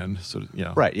my hand. So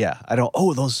Right, yeah. I don't,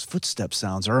 those footstep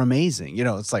sounds are amazing.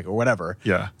 It's like, or whatever.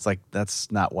 Yeah. It's like,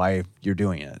 that's not why you're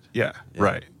doing it. Yeah,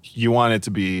 right. You want it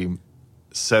to be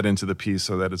set into the piece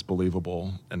so that it's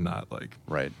believable and not like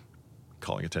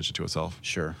calling attention to itself.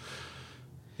 Sure.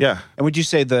 Yeah. And would you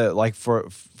say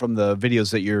from the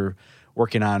videos that you're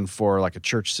working on for like a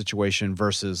church situation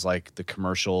versus like the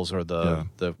commercials or the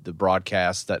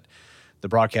broadcast, that the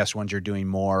broadcast ones you're doing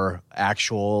more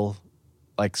actual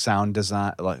like sound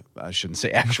design, like I shouldn't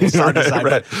say actual sound design,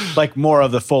 but like more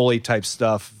of the Foley type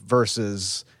stuff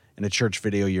versus in a church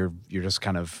video you're just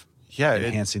kind of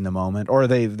enhancing the moment, or are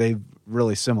they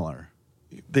really similar?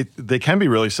 They can be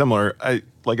really similar.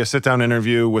 Like a sit down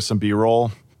interview with some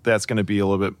B-roll, that's going to be a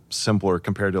little bit simpler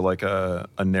compared to like a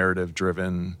narrative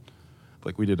driven.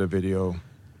 Like we did a video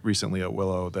recently at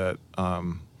Willow that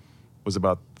was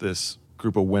about this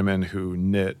group of women who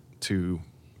knit to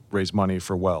raise money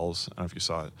for wells. I don't know if you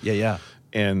saw it. Yeah.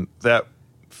 And that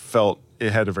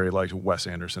it had a very like Wes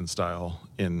Anderson style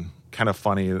in kind of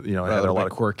funny, it had a lot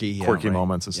of quirky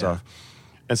moments and stuff.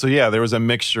 And so, there was a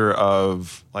mixture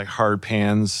of like hard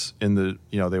pans in the,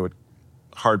 they would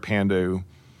hard pan to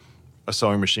a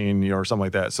sewing machine, or something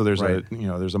like that. So there's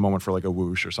there's a moment for like a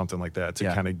whoosh or something like that to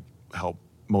kind of help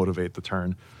motivate the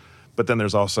turn. But then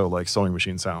there's also like sewing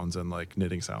machine sounds and like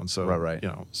knitting sounds. So,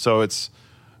 so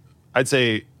I'd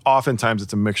say oftentimes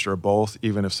it's a mixture of both,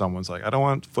 even if someone's like, I don't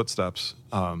want footsteps.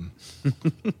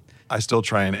 I still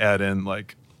try and add in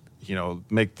like,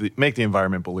 make the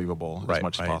environment believable as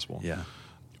much as possible. Yeah.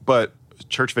 But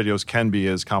church videos can be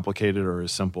as complicated or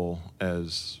as simple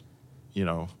as,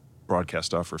 broadcast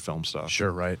stuff or film stuff. Sure,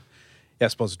 right. Yeah, I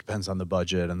suppose it depends on the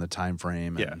budget and the time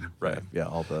frame. And,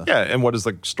 all the... Yeah, and what does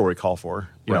the story call for?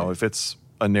 You know, if it's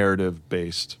a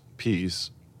narrative-based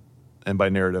piece, and by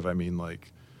narrative I mean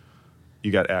like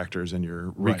you got actors and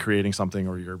you're recreating something,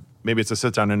 or maybe it's a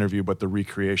sit-down interview, but the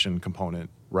recreation component.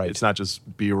 Right. It's not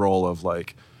just B-roll of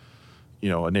like,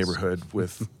 a neighborhood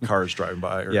with cars driving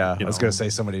by. Or, I was going to say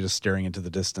somebody just staring into the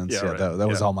distance. Yeah, that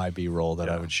was all my B-roll that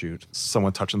I would shoot.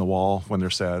 Someone touching the wall when they're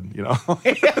sad,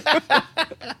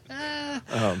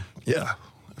 I've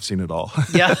seen it all.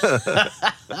 Yeah.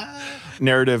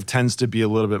 Narrative tends to be a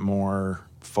little bit more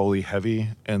Foley heavy,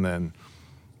 and then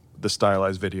the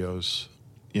stylized videos,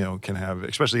 can have,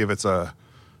 especially if it's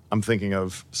I'm thinking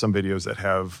of some videos that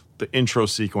have the intro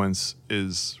sequence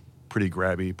is pretty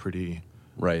grabby, pretty,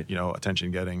 right.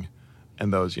 Attention getting.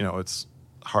 And those, it's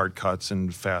hard cuts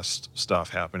and fast stuff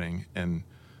happening. And,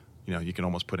 you can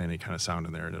almost put any kind of sound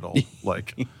in there and it'll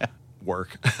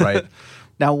work. Right.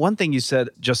 Now, one thing you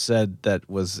just said that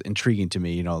was intriguing to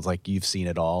me, it's like you've seen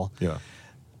it all. Yeah.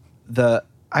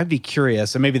 I'd be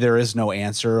curious, and maybe there is no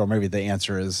answer, or maybe the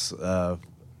answer is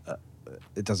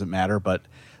it doesn't matter, but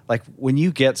like when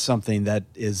you get something that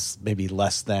is maybe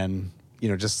less than,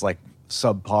 just like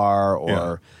subpar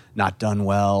or not done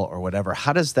well or whatever,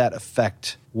 how does that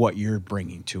affect what you're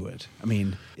bringing to it? I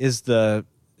mean,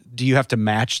 do you have to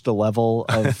match the level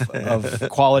of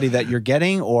quality that you're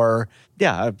getting? Or,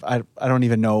 I don't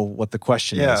even know what the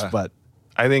question is, but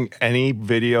I think any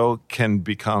video can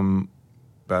become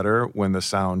better when the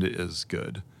sound is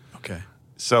good. Okay.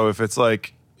 So if it's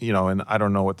like, and I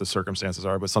don't know what the circumstances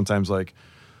are, but sometimes like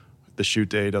the shoot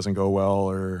day doesn't go well,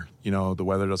 or, the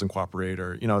weather doesn't cooperate,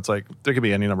 or, it's like there could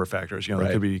be any number of factors. There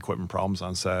could be equipment problems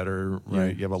on set, or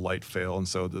you have a light fail and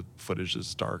so the footage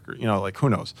is dark, or, like who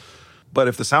knows. But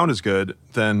if the sound is good,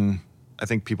 then I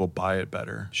think people buy it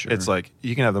better. Sure. It's like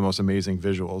you can have the most amazing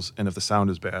visuals, and if the sound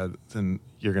is bad, then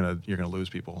you're gonna lose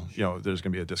people. There's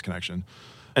gonna be a disconnection.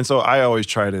 And so I always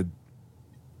try to,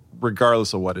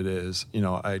 regardless of what it is,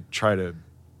 I try to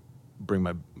bring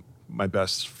my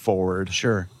best forward.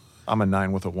 Sure. I'm a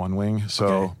 9 with a 1 wing,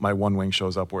 so my 1 wing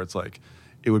shows up where it's like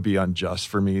it would be unjust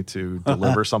for me to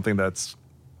deliver something that's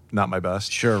not my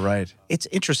best. Sure, right. It's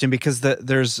interesting because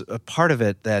there's a part of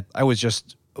it that I was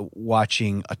just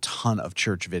watching a ton of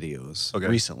church videos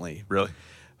recently. Really?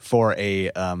 For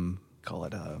a call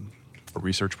it a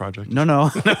research project?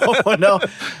 No.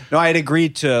 I had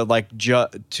agreed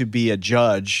to to be a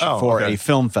judge for a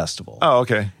film festival. Oh,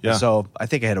 okay. Yeah. So I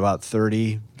think I had about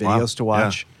 30 videos to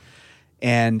watch. Yeah.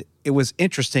 And it was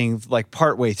interesting, like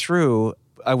partway through,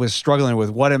 I was struggling with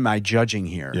what am I judging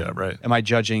here? Yeah, right. Am I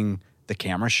judging the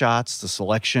camera shots, the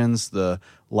selections, the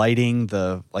lighting,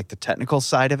 the technical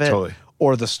side of it? Totally.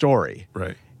 Or the story?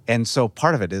 Right. And so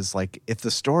part of it is like if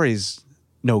the story's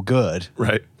no good.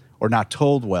 Right. Or not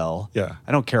told well. Yeah.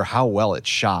 I don't care how well it's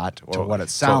shot or what it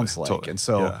sounds like. Totally. And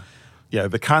so,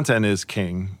 the content is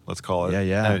king. Let's call it.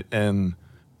 Yeah. And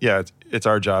it's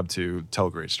our job to tell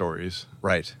great stories.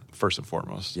 Right. First and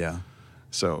foremost. Yeah.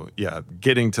 So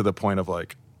getting to the point of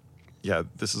like,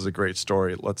 this is a great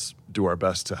story. Let's do our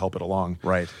best to help it along.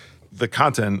 Right. The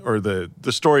content or the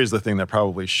story is the thing that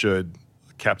probably should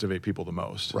captivate people the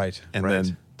most. Right. And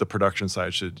then the production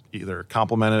side should either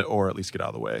complement it or at least get out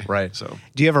of the way. Right. So,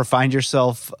 do you ever find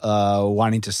yourself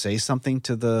wanting to say something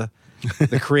to the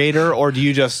creator, or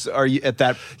are you at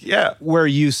that where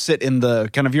you sit in the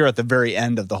kind of, you're at the very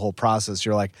end of the whole process,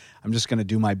 you're like, I'm just going to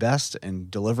do my best and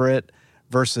deliver it,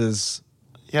 versus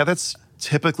that's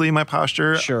typically my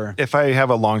posture. Sure. If I have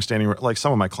a long-standing, like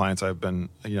some of my clients, they've been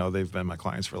my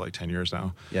clients for like 10 years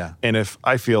now. Yeah. And if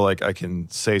I feel like I can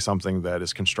say something that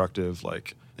is constructive,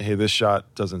 like, hey, this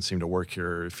shot doesn't seem to work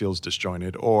here, it feels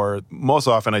disjointed, or most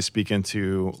often I speak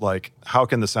into like, how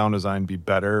can the sound design be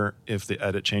better if the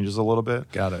edit changes a little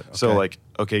bit? Got it. Okay. So like,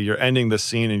 you're ending this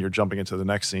scene and you're jumping into the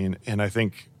next scene, and I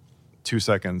think 2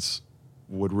 seconds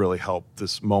would really help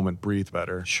this moment breathe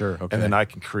better. Sure. Okay. And then I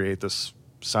can create this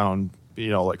sound,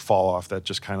 like fall off that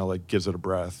just kind of like gives it a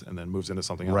breath and then moves into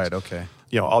something else. Right. Okay.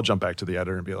 I'll jump back to the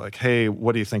editor and be like, hey,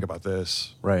 what do you think about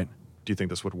this? Right. Do you think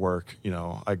this would work?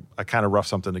 I kind of rough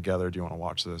something together. Do you want to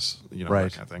watch this? Right.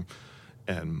 That kind of thing.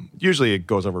 And usually it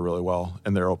goes over really well,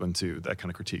 and they're open to that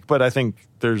kind of critique. But I think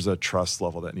there's a trust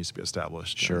level that needs to be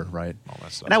established. Sure, right. All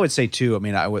that stuff. And I would say too, I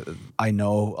mean, I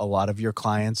know a lot of your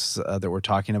clients that we're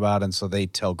talking about, and so they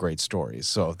tell great stories.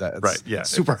 So that's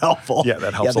super helpful. Yeah,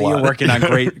 that helps a lot. You're working on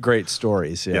great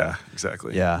stories. Yeah,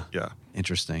 exactly. Yeah. Yeah.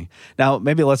 Interesting. Now,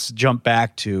 maybe let's jump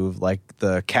back to like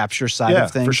the capture side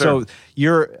of things. For sure. So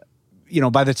you're,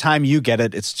 by the time you get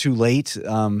it, it's too late.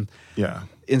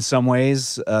 In some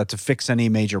ways, to fix any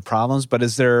major problems. But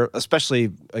is there,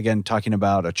 especially again talking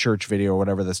about a church video or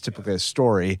whatever that's typically a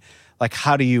story, like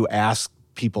how do you ask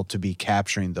people to be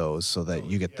capturing those so that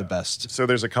you get the best? So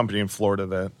there's a company in Florida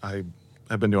that I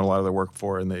have been doing a lot of their work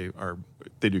for, and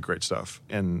they do great stuff.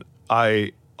 And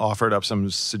I offered up some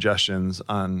suggestions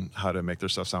on how to make their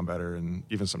stuff sound better, and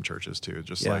even some churches too.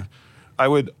 Just like I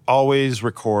would always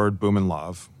record boom and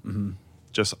lav. Mm-hmm.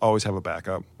 Just always have a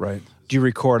backup. Right. Do you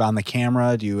record on the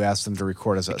camera? Do you ask them to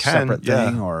record as a separate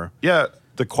thing? Or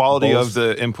the quality both? Of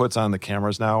the inputs on the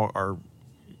cameras now are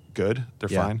good. They're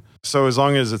fine. So as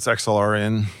long as it's XLR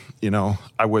in,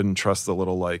 I wouldn't trust the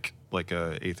little like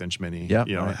a 1/8 inch mini,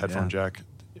 headphone jack.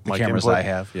 mic cameras input. I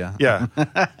have, yeah.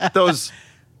 Yeah. Those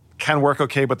can work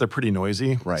okay, but they're pretty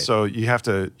noisy. Right. So you have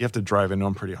to drive into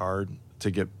them pretty hard to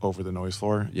get over the noise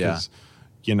floor. Yeah. Because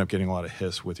you end up getting a lot of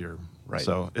hiss with your. Right.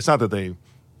 So it's not that they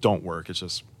don't work. It's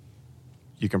just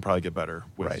you can probably get better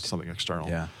with Right. something external.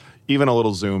 Yeah. Even a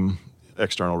little Zoom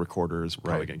external recorder is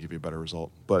probably Right. going to give you a better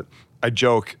result. But I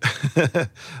joke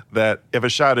that if a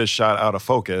shot is shot out of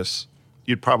focus,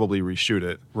 you'd probably reshoot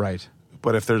it. Right.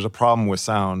 But if there's a problem with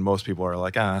sound, most people are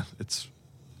like, it's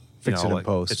Fix it in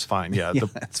post. It's fine. Yeah. Yeah,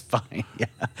 that's fine. Yeah.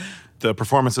 The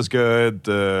performance is good.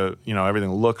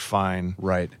 Everything looked fine.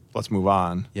 Right. Let's move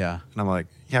on. Yeah. And I'm like,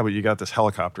 yeah, but you got this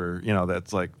helicopter,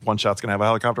 that's like one shot's going to have a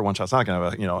helicopter, one shot's not going to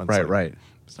have a, Right, right.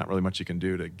 It's not really much you can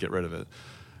do to get rid of it.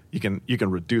 You can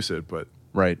reduce it, but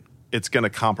Right. it's going to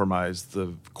compromise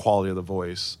the quality of the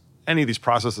voice. Any of these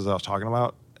processes I was talking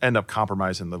about end up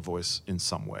compromising the voice in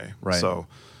some way. Right. So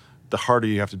the harder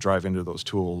you have to drive into those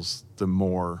tools, the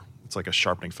more it's like a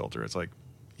sharpening filter. It's like,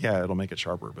 yeah, it'll make it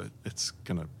sharper, but it's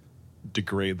going to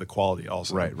degrade the quality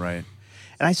also. Right, right.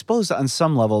 And I suppose on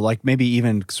some level, like maybe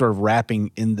even sort of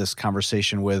wrapping in this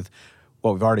conversation with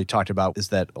what we've already talked about is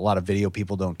that a lot of video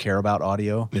people don't care about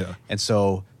audio. Yeah. And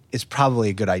so it's probably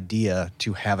a good idea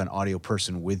to have an audio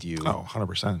person with you Oh,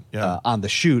 100%. Yeah. on the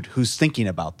shoot who's thinking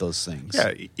about those things.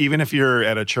 Yeah, even if you're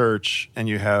at a church and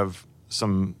you have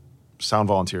some sound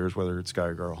volunteers, whether it's guy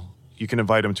or girl, you can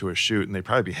invite them to a shoot and they'd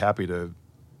probably be happy to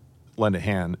lend a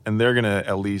hand. And they're going to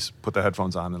at least put the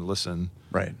headphones on and listen.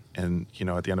 Right. And,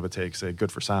 at the end of a take, say,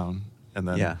 good for sound. And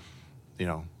then,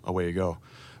 Yeah. away you go.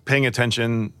 Paying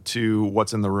attention to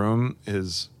what's in the room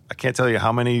is, I can't tell you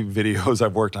how many videos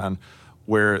I've worked on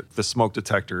where the smoke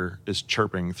detector is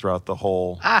chirping throughout the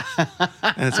whole. And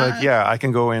it's like, yeah, I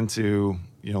can go into,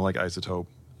 like Isotope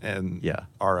and Yeah.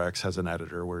 RX has an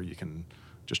editor where you can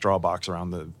just draw a box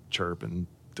around the chirp and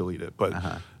delete it. But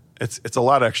it's a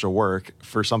lot of extra work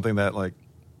for something that, like,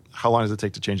 how long does it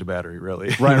take to change a battery,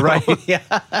 really? Right. Yeah.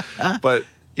 But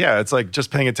yeah, it's like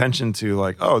just paying attention to,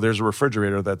 like, oh, there's a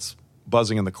refrigerator that's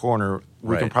buzzing in the corner.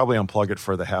 We can Right. probably unplug it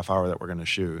for the half hour that we're going to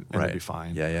shoot and Right. it'll be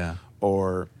fine. Yeah, yeah.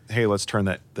 Or, hey, let's turn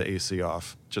the AC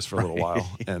off just for a little while.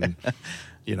 And,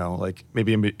 like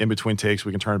maybe in between takes,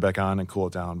 we can turn it back on and cool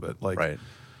it down. But, like, Right.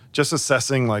 just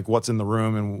assessing, like, what's in the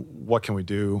room and what can we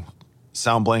do.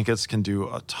 Sound blankets can do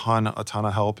a ton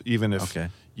of help. Even if Okay.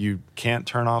 you can't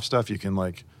turn off stuff, you can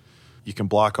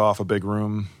block off a big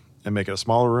room and make it a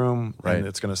smaller room. Right. And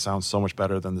it's going to sound so much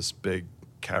better than this big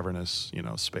cavernous,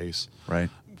 space. Right.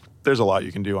 There's a lot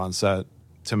you can do on set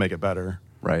to make it better.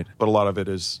 Right. But a lot of it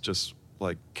is just,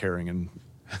 like, caring and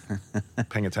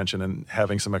paying attention and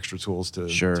having some extra tools to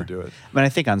do it. I mean, I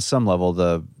think on some level,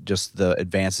 the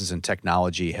advances in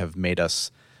technology have made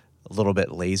us a little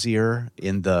bit lazier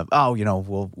in the,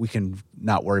 we can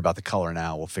not worry about the color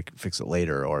now. We'll fix it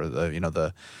later, or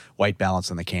the white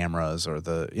balance on the cameras, or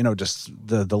just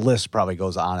the list probably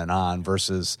goes on and on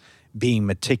versus being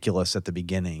meticulous at the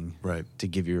beginning, Right. to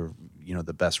give you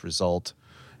the best result.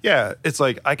 Yeah, it's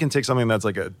like I can take something that's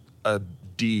like a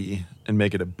D and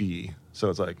make it a B. So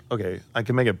it's like, okay, I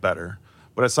can make it better.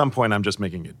 But at some point, I'm just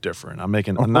making it different. I'm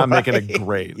not making it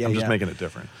great. Yeah, I'm just yeah. making it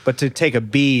different. But to take a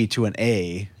B to an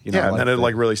A, And then it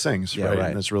like really sings, Yeah, right? right.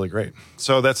 And it's really great.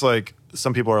 So that's like,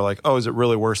 some people are like, oh, is it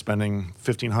really worth spending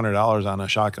 $1,500 on a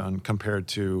shotgun compared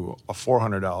to a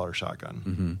 $400 shotgun?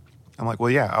 Mm-hmm. I'm like, well,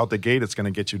 yeah, out the gate, it's going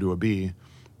to get you to a B.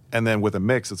 And then with a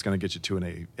mix, it's going to get you to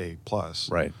an A plus.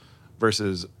 Right.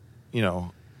 Versus,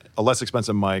 a less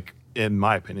expensive mic, in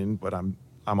my opinion, but I'm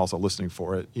also listening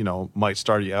for it, might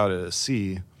start you out at a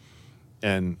C,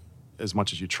 and as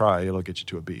much as you try, it'll get you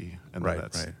to a B. And Right,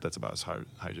 that's about as high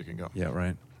as you can go. Yeah,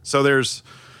 right. So there's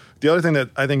the other thing that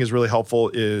I think is really helpful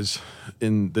is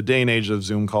in the day and age of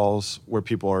Zoom calls where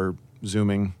people are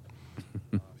Zooming,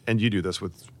 and you do this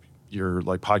with your,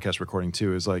 like, podcast recording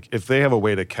too, is like, if they have a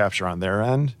way to capture on their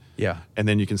end, Yeah. and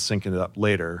then you can sync it up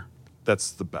later,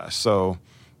 that's the best. So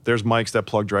there's mics that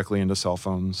plug directly into cell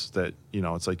phones that,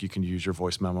 it's like you can use your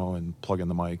voice memo and plug in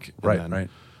the mic. And then Right.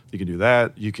 You can do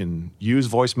that. You can use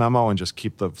voice memo and just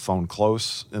keep the phone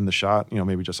close in the shot,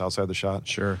 maybe just outside the shot.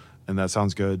 Sure. And that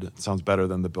sounds good. It sounds better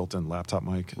than the built-in laptop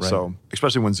mic. Right. So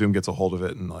especially when Zoom gets a hold of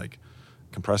it and, like,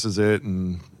 compresses it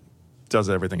and does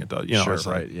everything it does. Sure, it's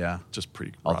like right, yeah. just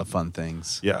pretty All the rotten. fun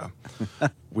things. Yeah.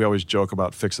 We always joke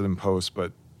about fix it in post,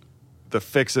 but the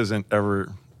fix isn't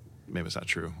ever, maybe it's not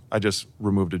true. I just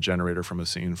removed a generator from a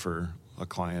scene for a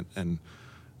client and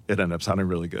it ended up sounding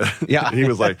really good. Yeah. He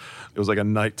was like, it was like a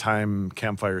nighttime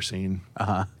campfire scene.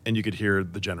 Uh-huh. And you could hear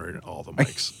the generator in all the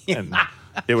mics. And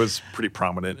it was pretty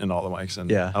prominent in all the mics.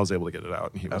 And Yeah. I was able to get it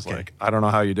out. And he was Okay. like, I don't know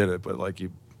how you did it, but, like,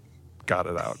 you got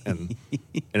it out, and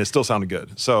it still sounded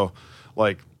good. So,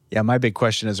 like, yeah, my big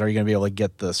question is, are you going to be able to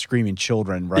get the screaming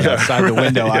children right outside the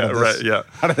window out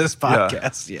of this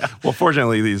podcast? Yeah. Well,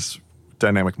 fortunately, these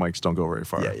dynamic mics don't go very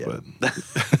far. But.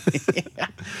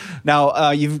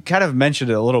 Now, you've kind of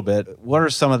mentioned it a little bit. What are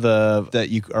some of that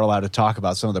you are allowed to talk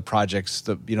about? Some of the projects,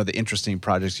 the interesting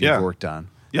projects you've worked on.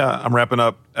 Yeah, I'm wrapping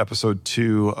up episode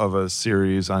 2 of a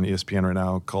series on ESPN right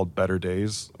now called Better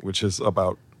Days, which is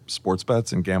about sports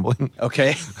bets and gambling.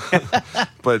 Okay.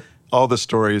 But all the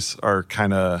stories are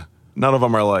kind of, none of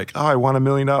them are like, oh, I won $1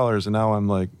 million and now I'm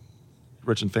like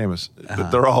rich and famous.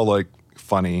 They're all like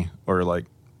funny or like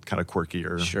kind of quirky.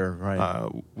 Or sure, right.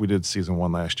 We did season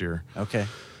 1 last year. Okay.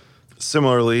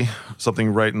 Similarly,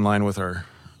 something right in line with our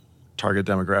target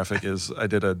demographic is I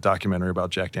did a documentary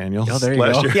about Jack Daniels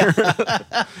last year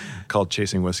called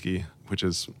Chasing Whiskey,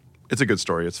 it's a good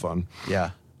story. It's fun.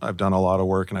 Yeah. I've done a lot of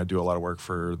work, and I do a lot of work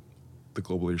for the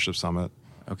Global Leadership Summit.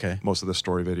 Okay. Most of the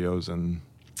story videos and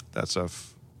that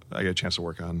stuff I get a chance to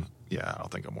work on. Yeah, I'll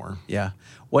think of more. Yeah.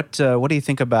 What do you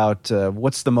think about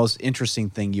what's the most interesting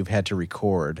thing you've had to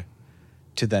record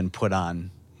to then put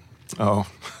on? Oh.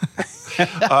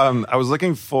 I was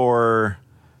looking for,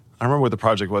 I don't remember what the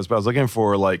project was, but I was looking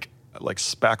for like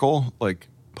spackle, like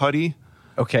putty.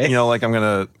 Okay. Like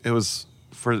it was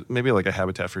for maybe like a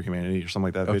Habitat for Humanity or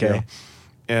something like that video.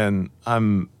 And I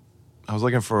was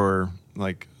looking for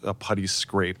like a putty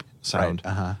scrape sound.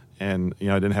 Right. And, I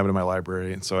didn't have it in my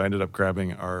library. And so I ended up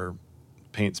grabbing our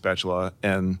paint spatula,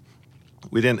 and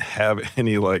we didn't have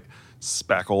any like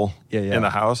spackle in the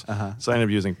house. So I ended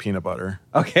up using peanut butter.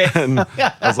 Okay. And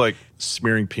I was like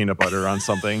smearing peanut butter on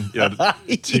something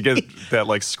to get that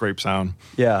like scrape sound.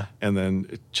 Yeah. And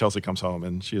then Chelsea comes home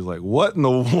and she's like, what in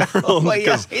the world?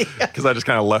 Because I just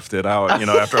kind of left it out,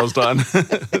 after I was done.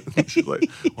 She's like,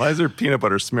 why is there peanut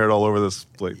butter smeared all over this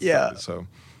plate? Yeah. So,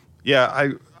 yeah,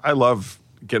 I love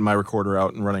getting my recorder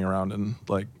out and running around and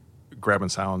like grabbing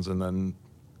sounds and then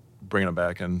bringing them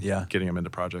back and getting them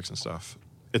into projects and stuff.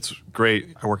 It's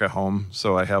great. I work at home,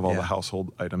 so I have all the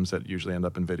household items that usually end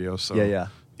up in videos. So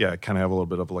I kind of have a little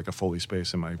bit of like a Foley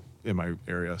space in my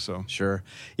area. So sure,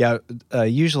 yeah.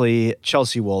 Usually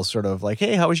Chelsea will sort of like,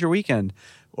 hey, how was your weekend?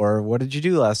 Or what did you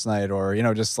do last night? Or,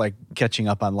 just like catching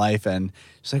up on life. And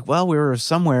she's like, well, we were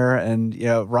somewhere and,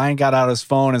 Ryan got out his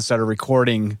phone and started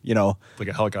recording, like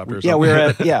a helicopter or something. Yeah, we were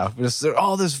at,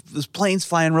 this plane's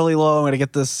flying really low. I'm going to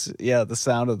get this, the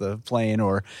sound of the plane.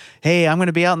 Or, hey, I'm going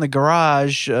to be out in the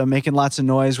garage making lots of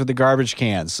noise with the garbage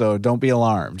cans. So don't be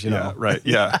alarmed, Yeah, right.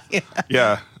 Yeah.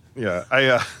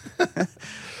 Yeah.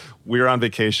 We were on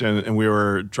vacation and we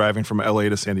were driving from LA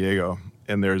to San Diego,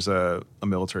 and there's a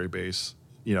military base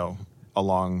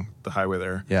along the highway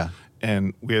there. Yeah.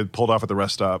 And we had pulled off at the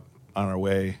rest stop on our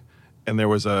way, and there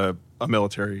was a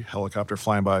military helicopter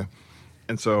flying by.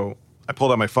 And so I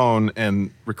pulled out my phone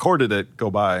and recorded it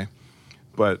go by,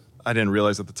 but I didn't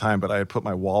realize at the time, but I had put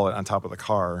my wallet on top of the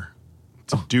car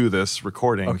to do this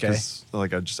recording. Because I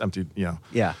just emptied,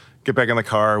 Yeah. Get back in the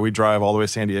car. We drive all the way to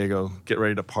San Diego, get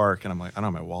ready to park, and I'm like, I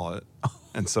don't have my wallet.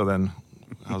 And so then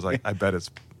I was like, I bet it's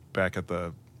back at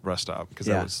the rest stop, because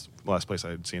that was the last place I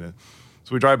had seen it.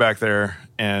 So we drive back there,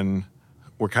 and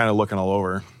we're kind of looking all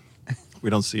over.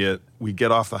 We don't see it. We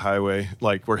get off the highway, we're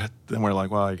like,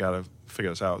 well, I got to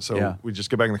figure this out. So we just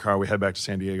get back in the car. We head back to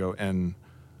San Diego, and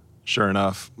sure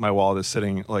enough, my wallet is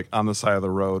sitting like on the side of the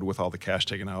road with all the cash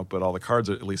taken out, but all the cards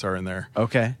at least are in there.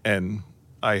 Okay. And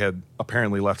I had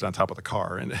apparently left it on top of the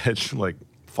car, and it had like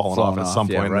fallen off at some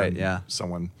point. Right.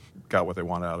 Someone got what they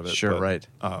wanted out of it. Sure. But, right.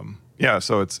 Yeah,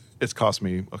 so it's cost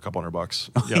me a couple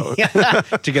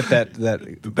 $100, to get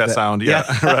that sound.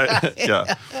 Yeah, right.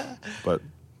 Yeah, but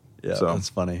that's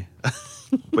funny.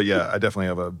 But yeah, I definitely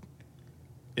have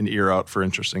an ear out for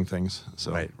interesting things.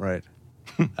 So right.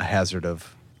 A hazard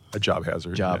of a job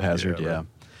hazard. Yeah. Right.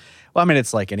 Well, I mean,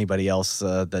 it's like anybody else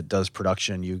that does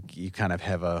production. You kind of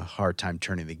have a hard time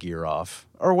turning the gear off,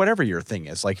 or whatever your thing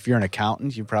is. Like if you're an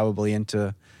accountant, you're probably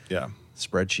into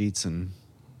spreadsheets and.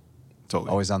 Totally.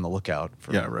 Always on the lookout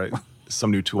for right.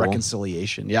 Some new tool.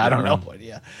 Reconciliation. Yeah, I don't know.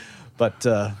 But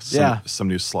some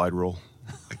new slide rule.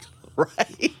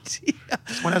 Right.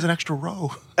 This one has an extra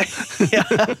row.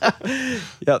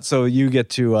 Yeah, so you get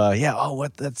to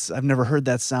I've never heard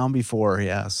that sound before.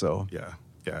 Yeah, so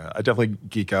Yeah. I definitely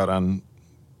geek out on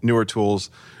newer tools.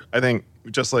 I think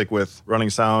just like with running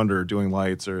sound or doing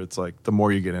lights, or it's like the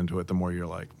more you get into it, the more you're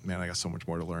like, man, I got so much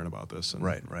more to learn about this. And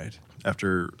right.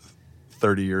 After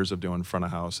 30 years of doing front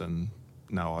of house and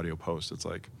now audio post, it's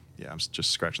like, I'm just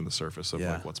scratching the surface of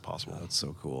like what's possible. That's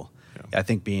so cool. I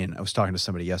think I was talking to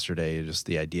somebody yesterday, just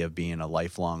the idea of being a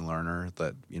lifelong learner,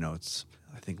 that, it's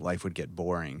I think life would get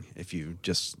boring if you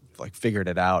just like figured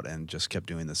it out and just kept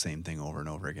doing the same thing over and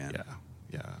over again. Yeah.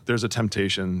 Yeah. There's a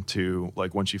temptation to,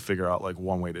 like, once you figure out like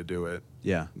one way to do it,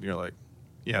 Yeah. you're like,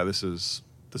 yeah, this is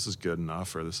good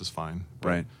enough, or this is fine. But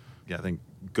Right. yeah, I think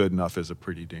good enough is a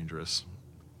pretty dangerous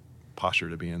posture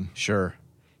to be in. Sure.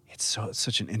 It's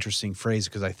such an interesting phrase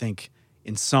because I think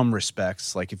in some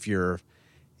respects, like if you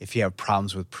have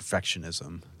problems with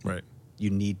perfectionism, Right. you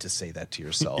need to say that to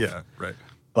yourself. Yeah. Right.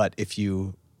 But if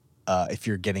you're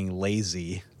getting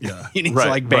lazy, Yeah. you need Right, to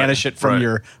like banish right, it from right.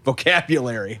 your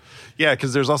vocabulary. Yeah,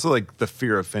 because there's also like the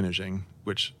fear of finishing,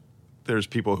 which there's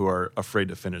people who are afraid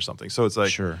to finish something. So it's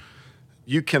like, Sure.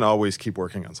 you can always keep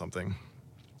working on something,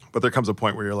 but there comes a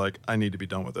point where you're like, I need to be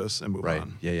done with this and move Right.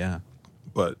 on. Yeah. Yeah.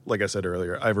 But like I said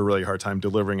earlier, I have a really hard time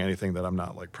delivering anything that I'm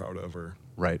not like proud of or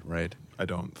Right. Right. I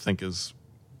don't think is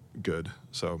good.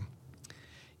 So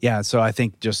Yeah. So I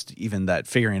think just even that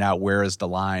figuring out where is the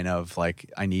line of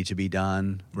like, I need to be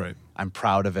done. right. I'm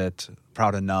proud of it,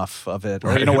 proud enough of it, or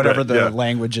Right, whatever right, the yeah.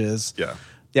 language is. Yeah.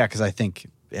 Yeah, because I think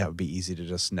it would be easy to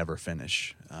just never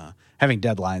finish. Having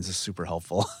deadlines is super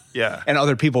helpful. Yeah. And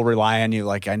other people rely on you,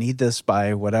 like, I need this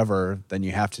by whatever, then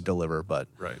you have to deliver. But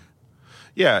Right.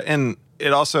 Yeah, and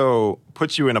it also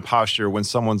puts you in a posture when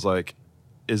someone's like,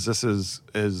 is this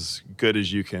as good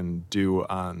as you can do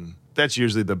on... That's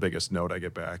usually the biggest note I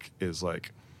get back is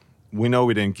like, we know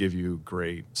we didn't give you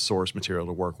great source material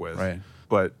to work with, Right.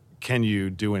 but can you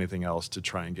do anything else to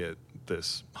try and get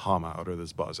this hum out or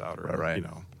this buzz out? Or, Right. you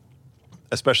know,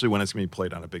 especially when it's going to be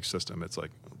played on a big system, it's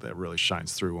like that really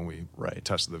shines through when we Right.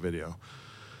 tested the video.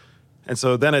 And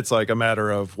so then it's like a matter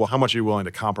of, well, how much are you willing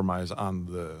to compromise on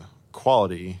the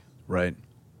quality? right,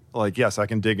 Like, yes, I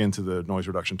can dig into the noise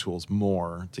reduction tools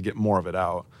more to get more of it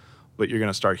out, but you're going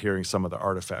to start hearing some of the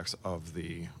artifacts of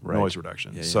the Right. noise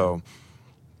reduction. Yeah, So,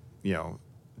 you know,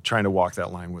 trying to walk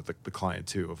that line with the client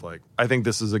too of like, I think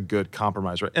this is a good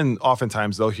compromise, right? And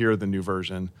oftentimes they'll hear the new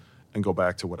version and go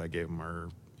back to what I gave them, or,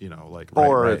 you know, like, Right,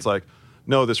 or right. it's like,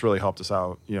 no, this really helped us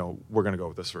out. You know, we're going to go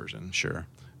with this version. sure.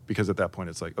 Because at that point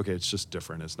it's like, okay, it's just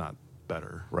different. It's not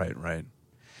better. Right, right.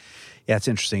 Yeah, it's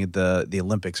interesting. The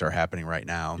Olympics are happening right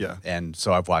now. Yeah. And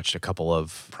so I've watched a couple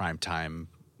of primetime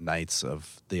nights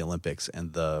of the Olympics,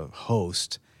 and the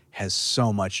host has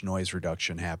so much noise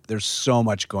reduction happen. There's so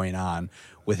much going on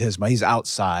with he's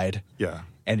outside. Yeah.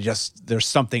 And just there's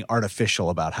something artificial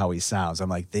about how he sounds. I'm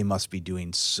like, they must be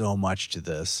doing so much to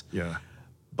this. Yeah.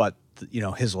 But you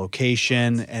know, his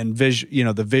location and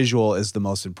the visual is the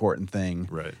most important thing.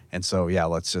 Right. And so yeah,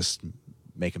 let's just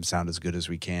make him sound as good as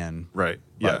we can. Right.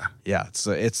 But, Yeah.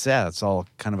 yeah. It's all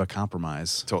kind of a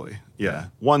compromise. Totally. Yeah. Yeah.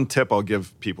 One tip I'll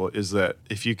give people is that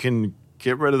if you can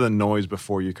get rid of the noise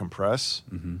before you compress,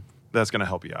 that's going to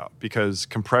help you out, because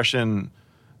compression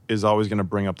is always going to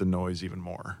bring up the noise even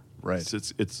more. Right.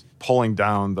 It's pulling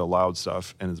down the loud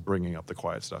stuff and it's bringing up the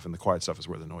quiet stuff, and the quiet stuff is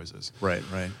where the noise is. Right.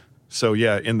 Right. So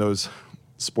yeah, in those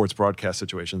sports broadcast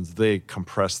situations, they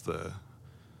compress the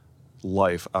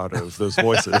life out of those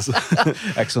voices.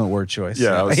 Excellent word choice.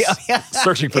 Yeah, I was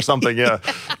searching for something. Yeah,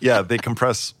 yeah, they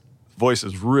compress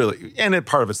voices really, and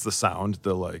part of it's the sound,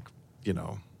 the like, you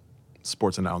know,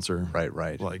 sports announcer, Right.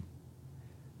 Right. like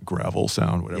gravel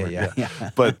sound, whatever.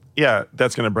 Yeah. But yeah,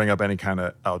 that's going to bring up any kind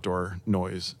of outdoor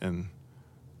noise, and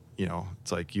you know,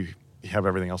 it's like you have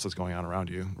everything else that's going on around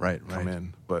you, Right, come right.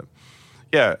 in. But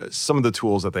yeah, some of the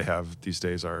tools that they have these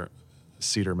days are,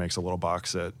 Cedar makes a little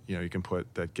box that, you know, you can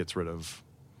put that gets rid of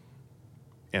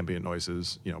ambient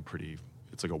noises, you know,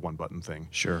 it's like a one button thing.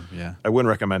 Sure. Yeah. I wouldn't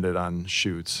recommend it on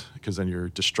shoots, because then you're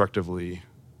destructively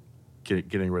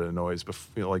getting rid of the noise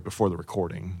before the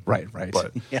recording. Right. Right.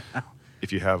 But yeah.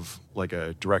 if you have like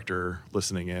a director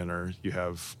listening in, or you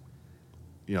have,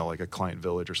 you know, like a client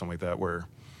village or something like that, where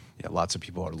Yeah. Lots of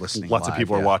people are listening. lots of live,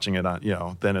 people are yeah. watching it on, you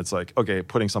know, then it's like, okay,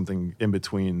 putting something in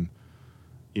between,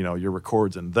 you know, your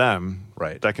records and them,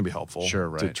 Right. that can be helpful. Sure,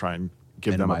 To right. try and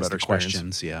give Minimize them a better the experience.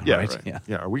 questions, yeah, Yeah. right, Right. yeah.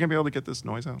 Yeah. Are we gonna be able to get this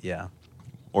noise out? Yeah.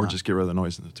 Or just get rid of the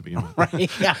noise to begin with? Right.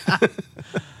 Yeah.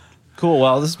 Cool.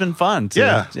 Well, this has been fun.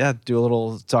 Yeah. Do a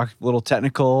little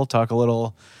technical, talk a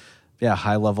little,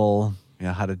 high level,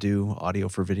 how to do audio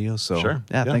for video. So Sure.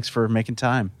 yeah, Yeah. thanks for making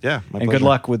time. Yeah. My And good pleasure.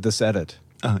 luck with this edit.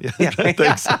 Yeah.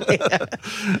 Thanks.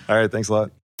 All right. Thanks a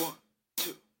lot.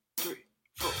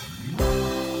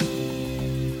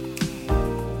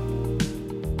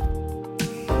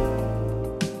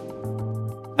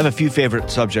 I have a few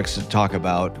favorite subjects to talk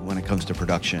about when it comes to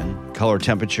production. Color,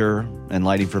 temperature, and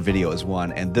lighting for video is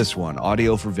one, and this one,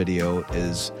 audio for video,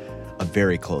 is a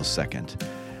very close second.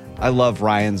 I love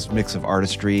Ryan's mix of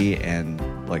artistry and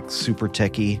like super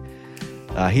techie.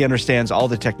 He understands all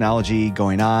the technology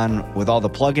going on with all the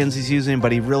plugins he's using,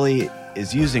 but he really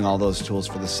is using all those tools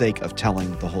for the sake of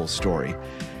telling the whole story.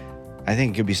 I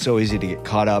think it could be so easy to get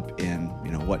caught up in,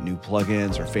 what new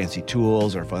plugins or fancy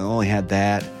tools, or if I only had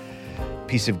that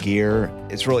piece of gear.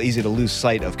 It's real easy to lose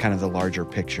sight of kind of the larger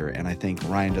picture. And I think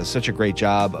Ryan does such a great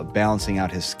job of balancing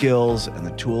out his skills and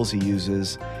the tools he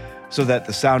uses so that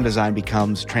the sound design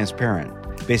becomes transparent.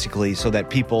 Basically, so that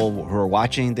people who are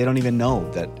watching, they don't even know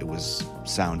that it was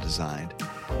sound designed.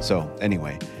 So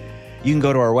anyway, you can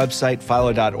go to our website,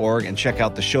 philo.org, and check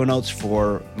out the show notes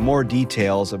for more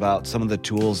details about some of the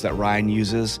tools that Ryan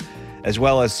uses, as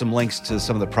well as some links to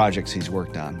some of the projects he's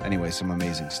worked on. Anyway, some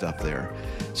amazing stuff there.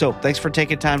 So thanks for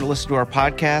taking time to listen to our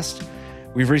podcast.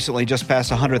 We've recently just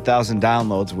passed 100,000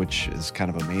 downloads, which is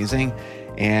kind of amazing.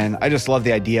 And I just love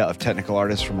the idea of technical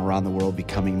artists from around the world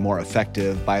becoming more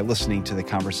effective by listening to the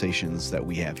conversations that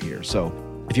we have here. So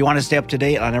if you want to stay up to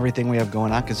date on everything we have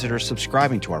going on, consider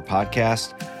subscribing to our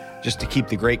podcast just to keep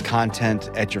the great content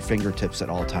at your fingertips at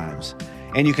all times.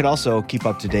 And you can also keep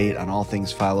up to date on all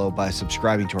things Philo by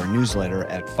subscribing to our newsletter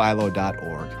at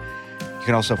philo.org. You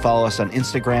can also follow us on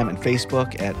Instagram and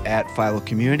Facebook at Philo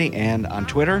Community, and on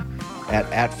Twitter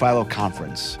at Philo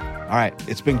Conference. All right,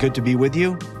 it's been good to be with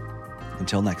you.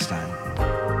 Until next time.